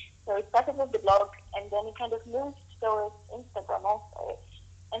only. So it started with the blog, and then it kind of moved towards Instagram also.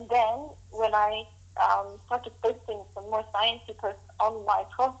 And then when I started posting some more sciencey posts on my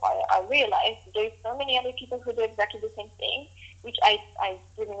profile, I realized there's so many other people who do exactly the same thing, which I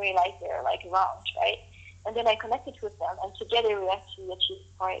didn't realize they're like around, right? And then I connected with them, and together we actually achieved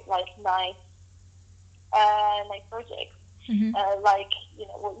quite like nice projects, like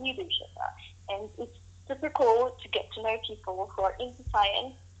what you do, Shweta. And it's super cool to get to know people who are into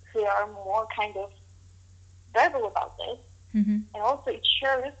science, who are more kind of verbal about this, and also it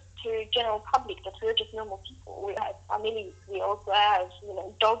shows to general public that we're just normal people. We have families, we also have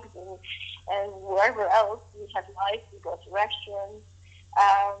dogs, and wherever else we have life, we go to restaurants.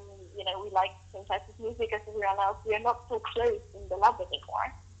 We like the same type of music as everyone else. We are not so close in the lab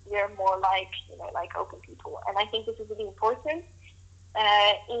anymore. We are more like like open people, and I think this is really important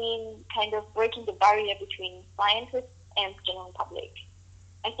in kind of breaking the barrier between scientists and general public.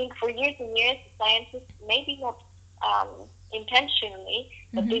 I think for years and years, scientists, maybe not intentionally,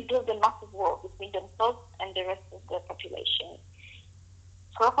 but they build a massive wall between themselves and the rest of the population.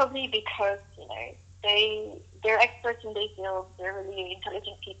 Probably because they're experts in their field, they're really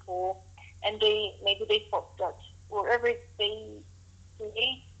intelligent people, and maybe they thought that wherever they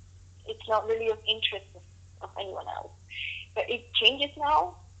create, it's not really of interest of anyone else. But it changes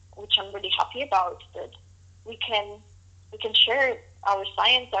now, which I'm really happy about, that we can share our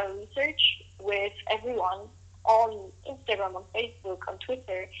science, our research with everyone on Instagram, on Facebook, on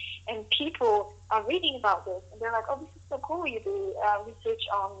Twitter, and people are reading about this, and they're like, "Oh, this is so cool! You do research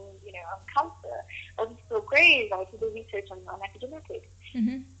on, on cancer. Oh, this is so great! Like, you do research on epigenetics."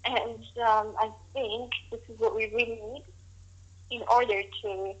 And I think this is what we really need in order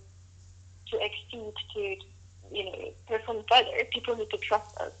to exceed, to perform further. People need to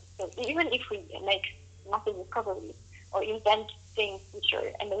trust us. So even if we make nothing discoveries or invent things which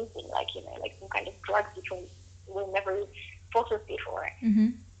are amazing, like like some kind of drugs which we never thought of before,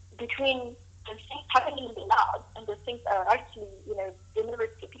 between the things happening in the lab and the things that are actually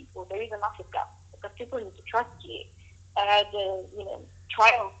delivered to people, there is a massive gap, because people need to trust you. The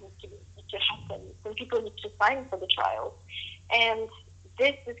trials need to happen. Then people need to sign for the trials, and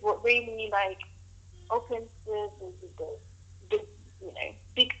this is what really opens the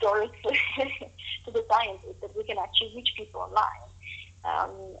big doors to the sciences, that we can actually reach people online.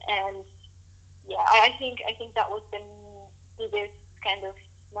 And yeah, I think that was the biggest kind of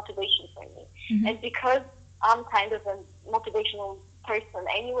motivation for me. And because I'm kind of a motivational person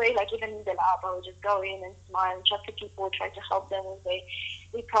anyway, like even in the lab, I would just go in and smile and chat to people, try to help them with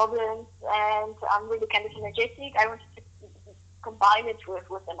their problems, and I'm really kind of energetic. I wanted to combine it with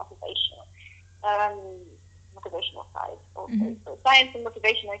the motivational side also. So science and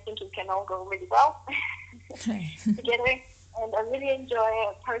motivation, I think it can all go really well together. And I really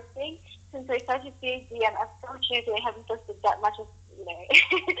enjoy posting. Since I started PhD, and unfortunately I haven't posted that much as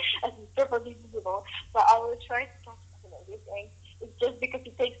as is probably visible, but I will try to catch everything. It's just because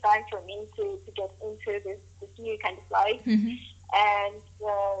it takes time for me to get into this new kind of life, and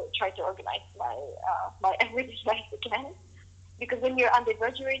try to organize my everyday life again. Because when you're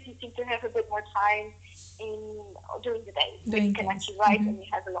undergraduate, you seem to have a bit more time during the day, when you can actually write and you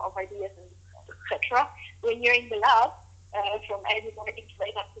have a lot of ideas, and etc. When you're in the lab, from early morning to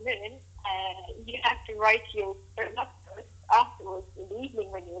late afternoon, you have to write your lectures afterwards in the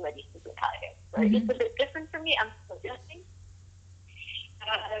evening when you're ready to retire. So it's a bit different for me. I'm still guessing,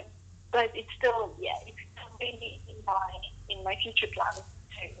 but it's still really in my future plans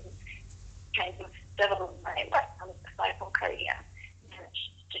to kind of develop my psycho career and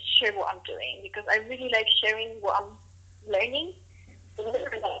to share what I'm doing, because I really like sharing what I'm learning. So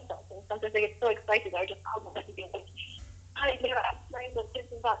whenever I learn something, sometimes I get so excited, I just call myself and be like, "Hi, I'm learning that this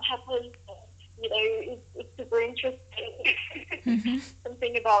and that happened. It's super interesting."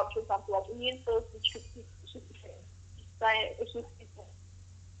 Something about, for example, like immune cells, which could keep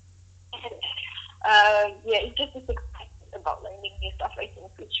it's just this excitement about learning new stuff, I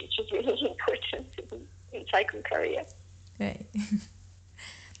think, which is really important to me in psycho career. Right.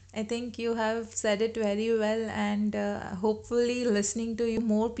 I think you have said it very well, and hopefully, listening to you,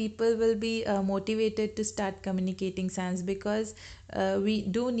 more people will be motivated to start communicating science, because we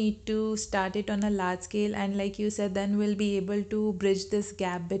do need to start it on a large scale. And, like you said, then we'll be able to bridge this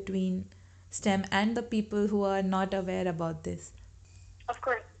gap between STEM and the people who are not aware about this. Of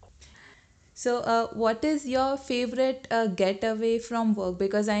course. So, what is your favorite getaway from work?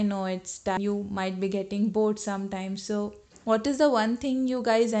 Because I know it's time you might be getting bored sometimes. So, what is the one thing you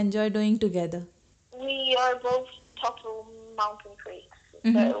guys enjoy doing together? We are both total mountain freaks,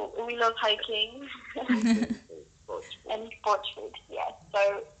 so we love hiking and sports freaks. Yes,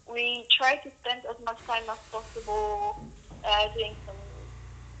 so we try to spend as much time as possible doing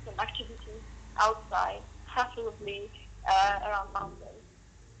some activities outside, preferably around mountains.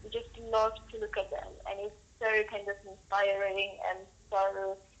 We just love to look at them, and it's so kind of inspiring and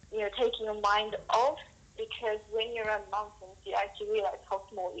so taking your mind off, because when you're on mountains, you actually realize how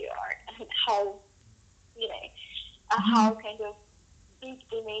small you are and how how kind of big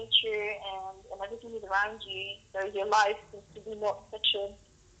the nature and everything is around you. So your life seems to be not such a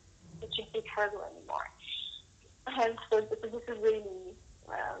big hurdle anymore. And so this is really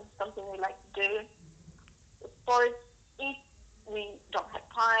something we like to do. Sports, if we don't have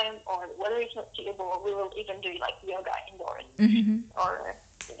time or whether it's not suitable, we will even do like yoga indoors or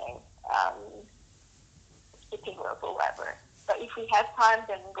skipping rope or whatever. But if we have time,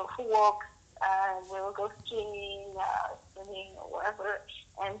 then we'll go for walks, we'll go skiing, swimming or whatever.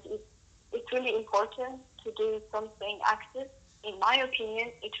 And it's really important to do something active. In my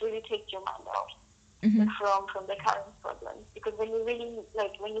opinion, it really takes your mind out from the current problems, because when you really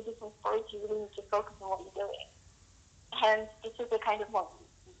when you do some sports, you really need to focus on what you're doing. Hence, this is a kind of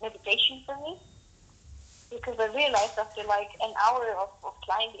meditation for me, because I realized after an hour of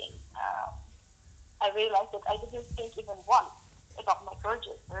climbing, I realized that I didn't think even once about my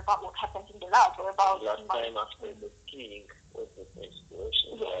project or about what happened in the lab or about last time after the skiing was the same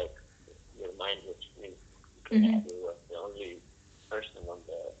situation. Like your mind was free because you were the only person on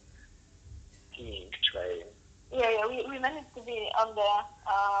the skiing trail. Yeah. We managed to be on the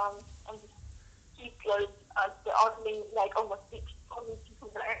ski slope as the only, like, almost six only people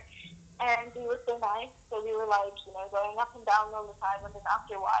there. And it was so nice. So we were like, going up and down all the time. And then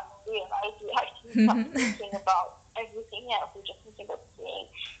after a while, we realized we actually stopped thinking about everything else. We just thinking about skiing.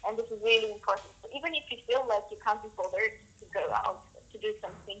 And this is really important. So even if you feel like you can't be bothered to go out to do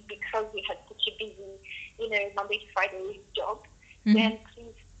something because you had such a busy, Monday to Friday job, then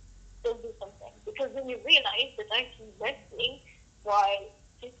please still do something. Because then you realize that actually resting while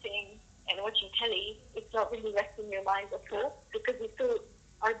sitting and watching telly, it's not really resting your mind at all, because you still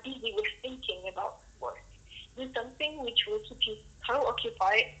are busy with thinking about work. Do something which will keep you so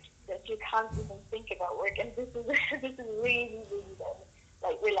occupied that you can't even think about work, and this is this is really, really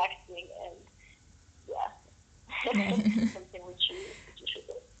like relaxing, and something which you should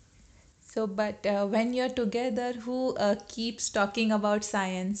do. So, but when you're together, who keeps talking about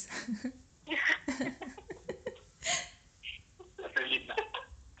science? Evelina.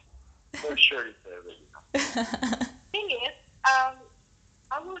 For sure, it's Evelina. Thing is, I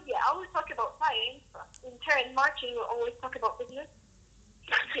will talk about science. In turn, Martin will always talk about business.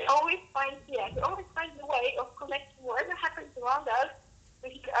 He always finds a way of connecting whatever happens around us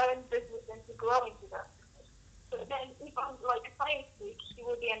with his own business and to grow into that. So then, if I'm like a science freak, he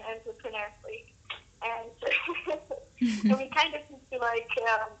will be an entrepreneur freak, and so we kind of need to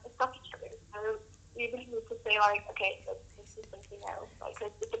stop each other. So we really need to say like, okay, let's do something else. Like,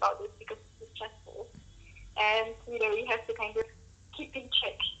 let's think about this because it's stressful, and you have to kind of keep in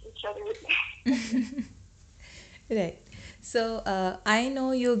check each other. Right. So, I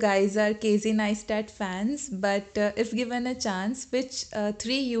know you guys are Casey Neistat fans, but if given a chance, which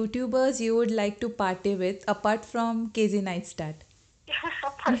three YouTubers you would like to party with apart from Casey Neistat?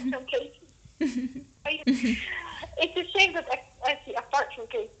 Apart from Casey. It's a shame that actually, apart from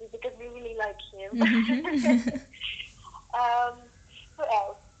Casey, because we really like him. Who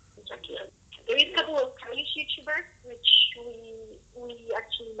else? There is a couple of Polish YouTubers which we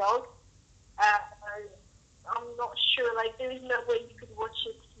actually love. I'm not sure, like, there is no way you could watch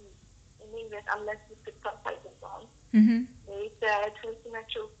it in English unless you put subtitles on. It's 20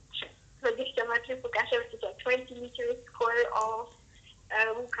 metrów, 20 metrów Łukasza, which is like 20 meters square of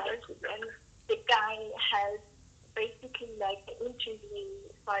Łukasz, and the guy has basically like an interview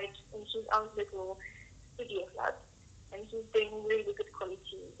site in his own little studio flat, and he's doing really good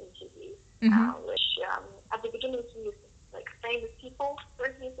quality interviews, which at the beginning he used like famous people for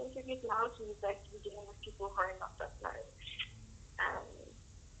his interviews. Now he's actually dealing with people who are not that known,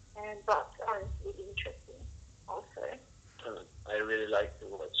 but are really interesting also. I really like to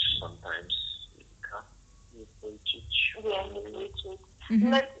watch sometimes Ilka Nikoličić. Yeah, Nikoličić.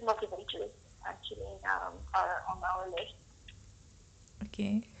 Most motivators actually are on our list.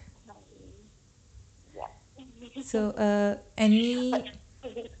 Okay. Yeah. So, any. But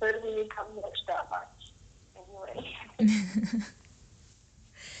we certainly can't watch that much anyway.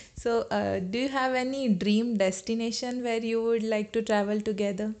 So, do you have any dream destination where you would like to travel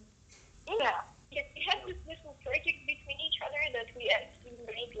together? Yeah. Yes, we had this little project between each other that we actually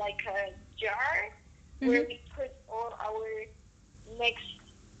made like a jar where we put all our next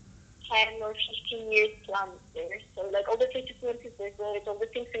 10 or 15 years plans there. So like all the places we want to visit, all the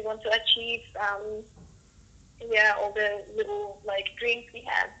things we want to achieve, all the little like dreams we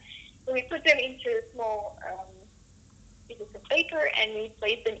have. So we put them into a small pieces of paper and we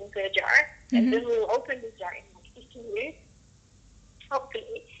place them into a jar, and then we'll open the jar in like 15 years,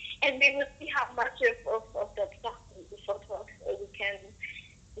 hopefully, and we will see how much of that stuff we photos we can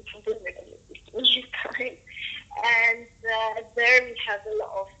do with in 15 years time. And there we have a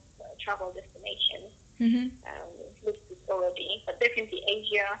lot of travel destinations listed already, but definitely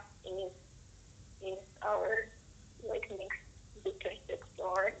Asia is our like next big place to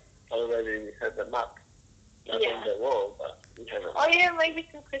explore. Already we have a map, not on the wall, but we have a map. Oh yeah, maybe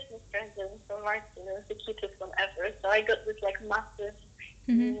some Christmas presents from Martin. It was the cutest one ever. So I got this like massive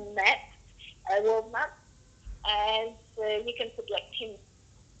map, a world map, and you can put like pins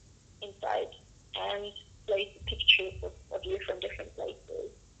inside and place pictures of you from different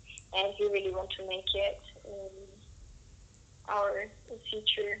places. And if you really want to make it our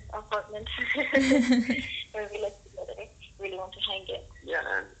future apartment where we live together, really want to hang it.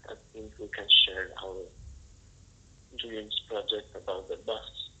 Yeah, and I think we can share our dreams project about the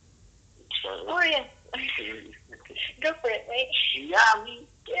bus. Oh yeah. Go for it, right? Yeah,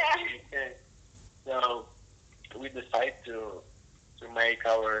 Yeah. Okay. So we decide to make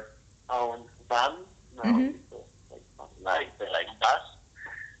our own van. Like bus.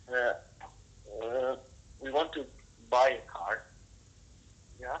 We want to buy a car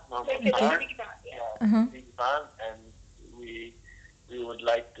Yeah, normal Like a car. big van, yeah. Yeah, big van, and we would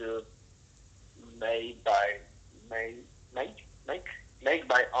like to make by make make make make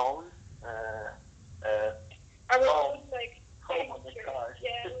by own Our home own like home on the furniture. car. Yeah,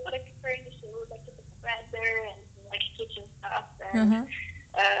 we would like to furnish it. We would like to put a bed there and like kitchen stuff Uh-huh.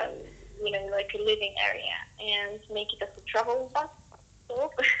 and like a living area and make it as a travel bus. So,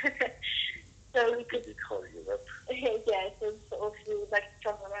 so we could Visit whole Europe. yeah, so we would like to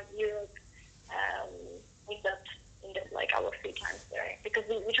travel around Europe um, in that like our free time there because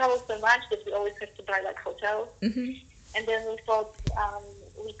we travel so much that we always have to buy like hotels. Mm-hmm. And then we thought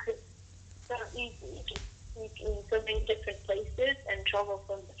we could so easily just sleep in so many different places and travel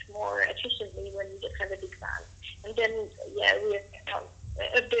so much more efficiently when we just have a big van. And then, yeah, we're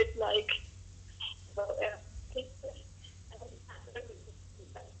a bit like, well,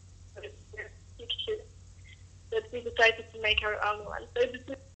 that we decided to make our own one. So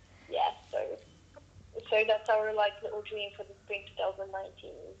yeah, so that's our like little dream for the spring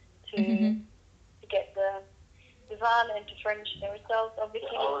 2019 Mm-hmm. to get the van and to furnish ourselves.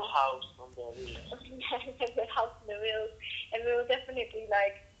 Obviously, Our house on the wheels. the house on the wheels, and we will definitely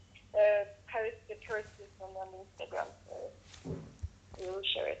like post the purchase on Instagram. So we will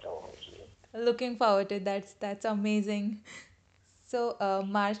share it all with you. Looking forward to it. That's amazing. So,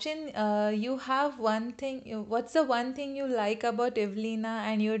 Marcin, you have one thing. What's the one thing you like about Evelina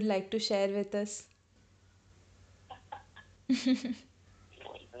and you'd like to share with us? I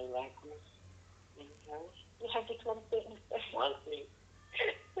like this. You have this one thing. One thing.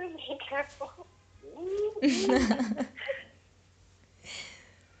 Be careful.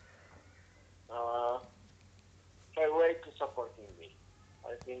 Her way to supporting me.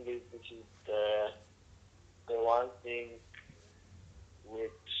 I think this is the one thing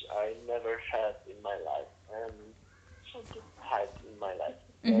which I never had in my life and had in my life.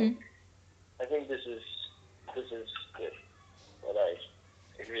 So Mm-hmm. I think this is good. What I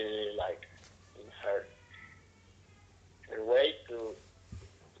really like in her way to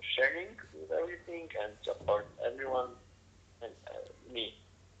sharing with everything and support everyone and me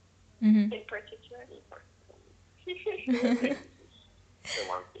Mm-hmm. In particular. in particular. I think this is the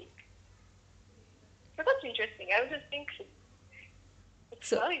one thing. So that's interesting. I would just think it's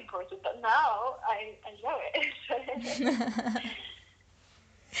So, so important, but now I know it.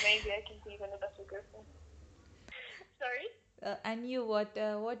 Maybe I can be even a better person. Sorry? and you,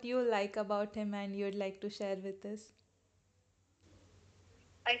 what you like about him and you'd like to share with us?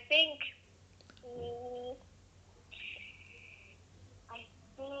 I think mm, I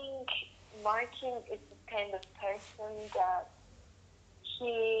think Martin is the kind of person that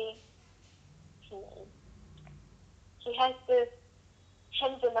he he he has this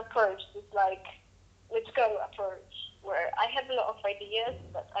hands-on approach, this like let's go approach, where I have a lot of ideas,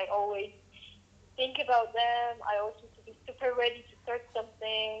 but I always think about them. I always need to be super ready to start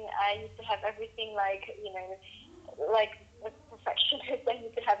something. I need to have everything like like a perfectionist. I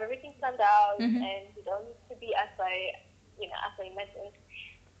need to have everything planned out, Mm-hmm. and it all needs to be as I mentioned.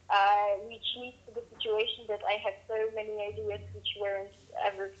 Which leads to the situation that I had so many ideas which weren't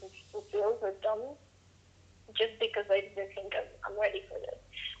ever fulfilled or done, just because I didn't think I'm ready for this.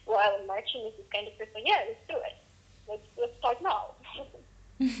 While Martin is this kind of person, yeah, let's do it. Let's start now.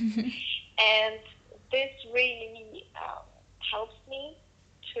 And this really helps me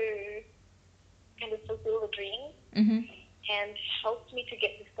to kind of fulfill the dream Mm-hmm. and helps me to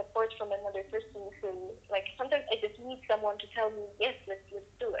get the support from another person who, like, sometimes I just need someone to tell me, yes, let's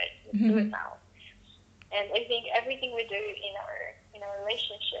do it. Let's do it now. And I think everything we do in our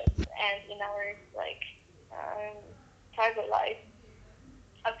relationships and in our like private life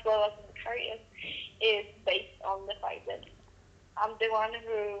as well as in the career is based on the fact that I'm the one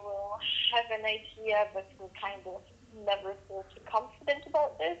who will have an idea but will kind of never feel too confident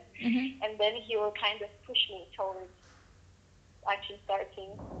about this. Mm-hmm. And then he will kind of push me towards actually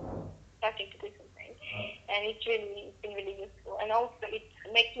starting to do something. And it's been really useful. And also it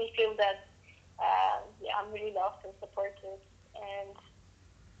makes me feel that I'm really loved and supported. And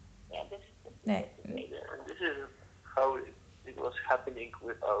yeah, this Yeah. is great. Yeah, and this is how it was happening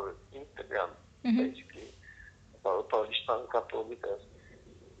with our Instagram, Mm-hmm. basically, our Polish fan couple, because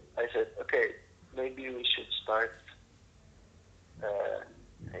I said, okay, maybe we should start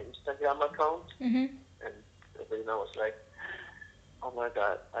an Instagram account, Mm-hmm. and Elena was like, oh my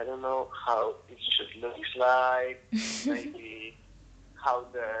god, I don't know how it should look like, maybe how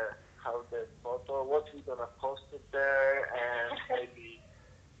the photo, what we're gonna post it there, and maybe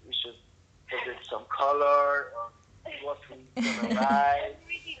we should put it some color on what we're gonna write.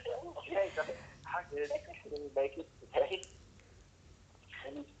 Okay, can we make it today?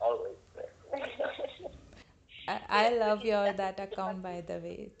 and it's always there. I love your that account, by the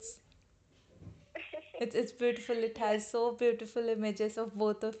way. It's beautiful. It Yeah. has so beautiful images of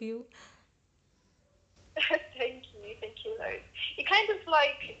both of you. Thank you, Rose. It kind of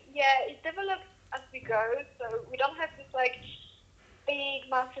like, yeah, it develops as we go, so we don't have this like big,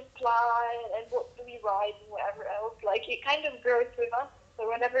 massive plan and what do we write and whatever else. Like, it kind of grows with us. So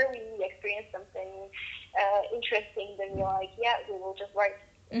whenever we experience something interesting, then we're like, yeah, we will just write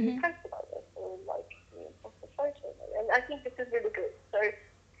Mm-hmm. post about it, or like, post a photo. And I think this is really good. So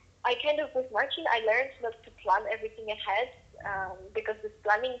I kind of, with marching, I learned not to plan everything ahead, because this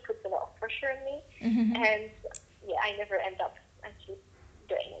planning puts a lot of pressure on me. Mm-hmm. And yeah, I never end up actually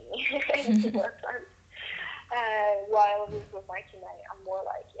doing anything more planned. While with marching, I'm more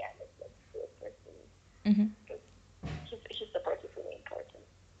like, yeah, let's do it person. Mm-hmm. His support is really important.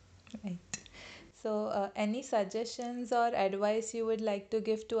 Right. So, any suggestions or advice you would like to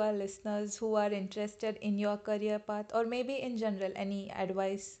give to our listeners who are interested in your career path, or maybe in general, any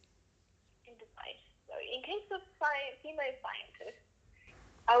advice? In device. So in case of female scientists,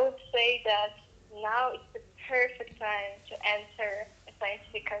 I would say that now is the perfect time to enter a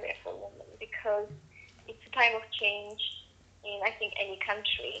scientific career for women, because it's a time of change in, I think, any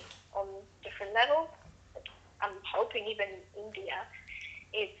country on different levels. I'm hoping even India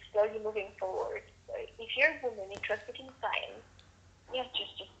is slowly moving forward. So if you're a woman interested in science, yeah,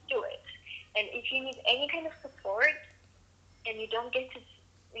 just do it. And if you need any kind of support and you don't get it,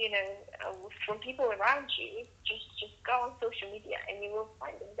 from people around you, just go on social media and you will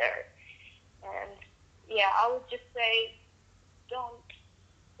find them there. And yeah, I would just say, don't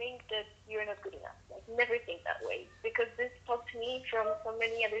think that you're not good enough. Like, never think that way, because this taught me from so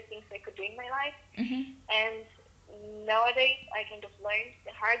many other things I could do in my life. Mm-hmm. And nowadays, I kind of learned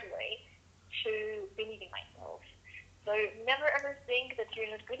the hard way to believe in myself. So never ever think that you're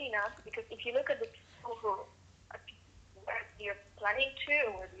not good enough, because if you look at the people who you're planning to,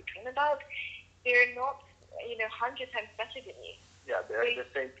 or what you dream about, they're not, 100 times better than you. Yeah, they're the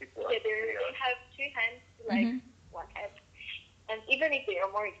same people. Yeah, they have two hands to like one head. And even if they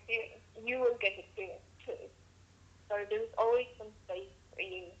are more experienced, you will get experience too. So there's always some space for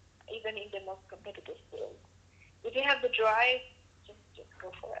you, even in the most competitive field. If you have the drive, just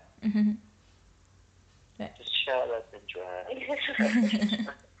go for it. Mm-hmm. Just shut up and drive.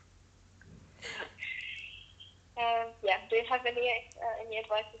 Yeah. Do you have any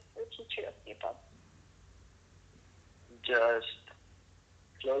advice for teachers of people? Just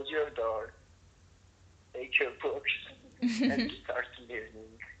close your door, take your books, and start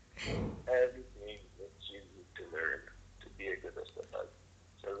learning everything that you need to learn to be a good astronaut.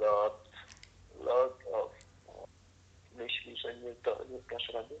 It's a lot of myśli, że nie dasz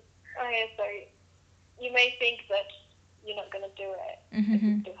rady. Oh yeah, sorry. You may think that you're not gonna do it.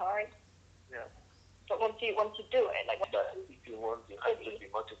 It's too hard. Yeah. But once you do it, like. But if you want, you have to be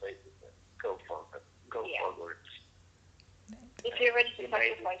motivated and go forward. If you're ready to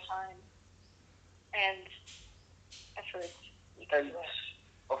sacrifice time and effort, you can do it.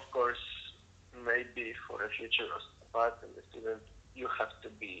 Of course, maybe for a future astronaut and a student, you have to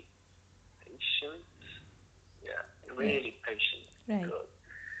be patient. Yeah, really patient. Right. Because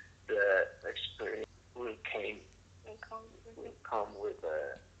the experience will come with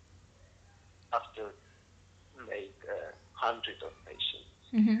after make hundreds of patients,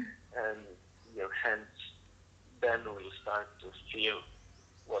 and your hands then will start to feel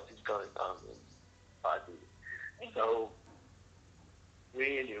what is going on in the body. So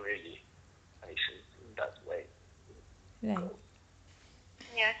really, really patient in that way. Right.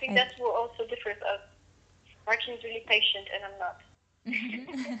 Yeah, I think that's what also differs us. Martin is really patient and I'm not.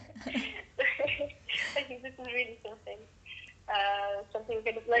 I think this is really something we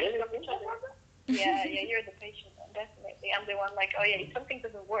can learn from each other. Yeah, you're the patient one, definitely. I'm the one like, oh yeah, if something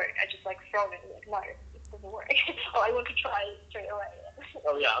doesn't work, I just like throw it like, no, it doesn't work. Oh, I want to try it straight away.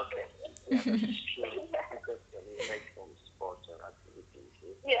 Oh yeah, okay. Yeah, that's true. Because when you make some sports or activities,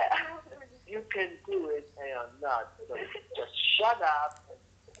 you can do it and I'm not. So just shut up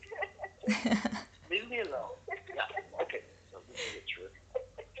and leave me alone. Yeah, okay. So this is the truth.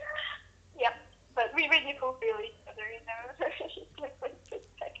 Yeah, but we really fulfill each other,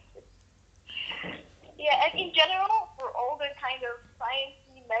 Yeah, and in general, for all the kind of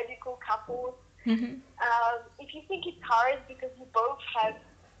sciencey medical couples, if you think it's hard because you both have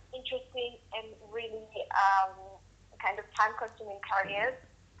interesting and really kind of time-consuming careers,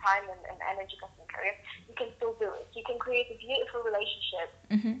 time and energy-consuming careers, you can still do it. You can create a beautiful relationship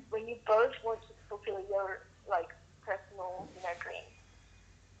when you both want to fulfill your personal dreams.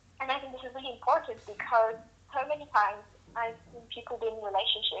 And I think this is really important because so many times I've seen people being in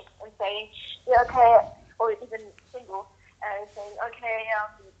relationships and saying, yeah, okay, or even single, saying, okay,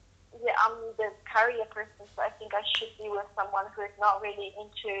 yeah, I'm the career person, so I think I should be with someone who is not really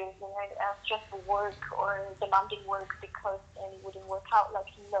into, stressful work or demanding work because it wouldn't work out. Like,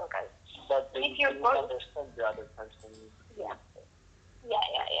 no, guys. But if you both understand the other person. Yeah.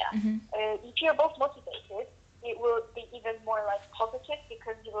 If you're both motivated, it will be even more like positive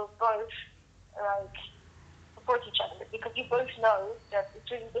because you will both like support each other because you both know that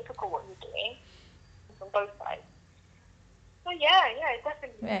it's really difficult what you're doing from both sides. So yeah,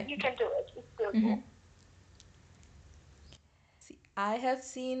 definitely. Right. You can do it. It's doable. See, I have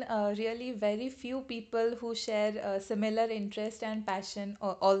seen really very few people who share similar interest and passion.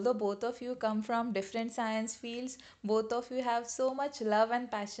 Although both of you come from different science fields, both of you have so much love and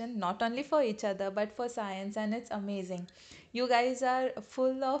passion, not only for each other, but for science, and it's amazing. You guys are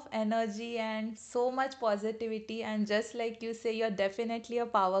full of energy and so much positivity, and just like you say, you're definitely a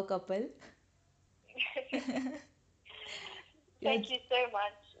power couple. Thank you so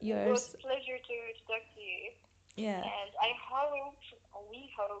much. It was a pleasure to talk to you. Yeah. And we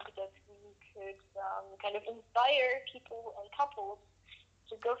hope that we could kind of inspire people and couples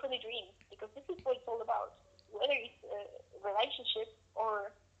to go for the dream because this is what it's all about. Whether it's a relationship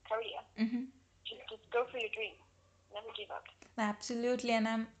or career, just go for your dream. Never give up. Absolutely,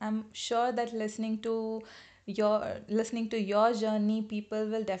 and I'm sure that listening to your journey, people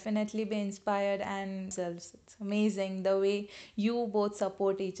will definitely be inspired and themselves. It's amazing the way you both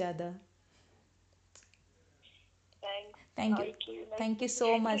support each other. Thanks. Thank you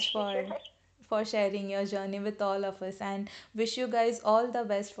so much for sharing your journey with all of us, and wish you guys all the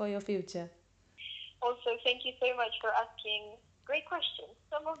best for your future. Also, thank you so much for asking great questions.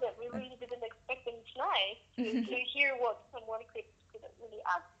 Some of them we really didn't expect, and it's nice to hear what someone could really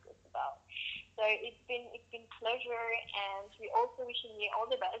ask us about. So it's been pleasure, and we're also wishing you all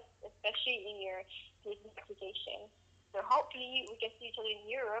the best, especially in your PhD application. So hopefully we can see each other in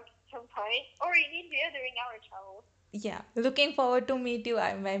Europe some point, or in India during our travels. Yeah, looking forward to meet you.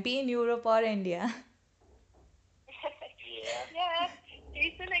 I might be in Europe or India. Yeah. See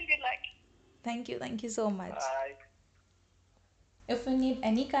you soon and good luck. Thank you so much. Bye. If you need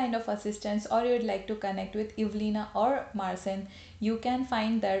any kind of assistance or you'd like to connect with Evelina or Marcin, you can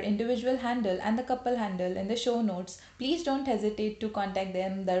find their individual handle and the couple handle in the show notes. Please don't hesitate to contact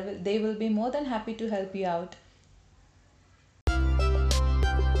them. They will be more than happy to help you out.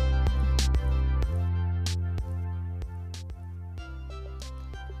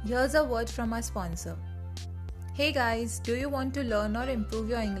 Here's a word from our sponsor. Hey guys, do you want to learn or improve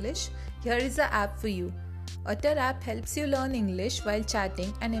your English? Here is the app for you. Utter app helps you learn English while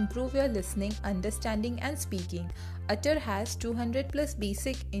chatting and improve your listening, understanding and speaking. Utter has 200 plus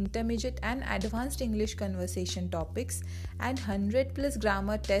basic, intermediate and advanced English conversation topics and 100 plus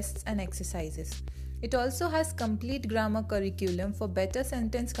grammar tests and exercises. It also has complete grammar curriculum for better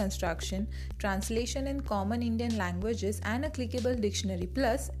sentence construction, translation in common Indian languages and a clickable dictionary.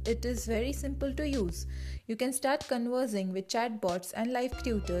 Plus, it is very simple to use. You can start conversing with chatbots and live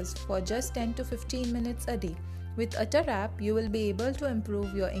tutors for just 10 to 15 minutes a day. With Utter app, you will be able to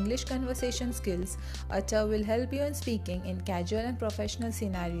improve your English conversation skills. Utter will help you in speaking in casual and professional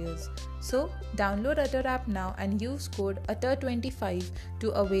scenarios. So, download Utter app now and use code UTTER25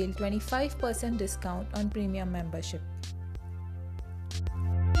 to avail 25% discount on premium membership.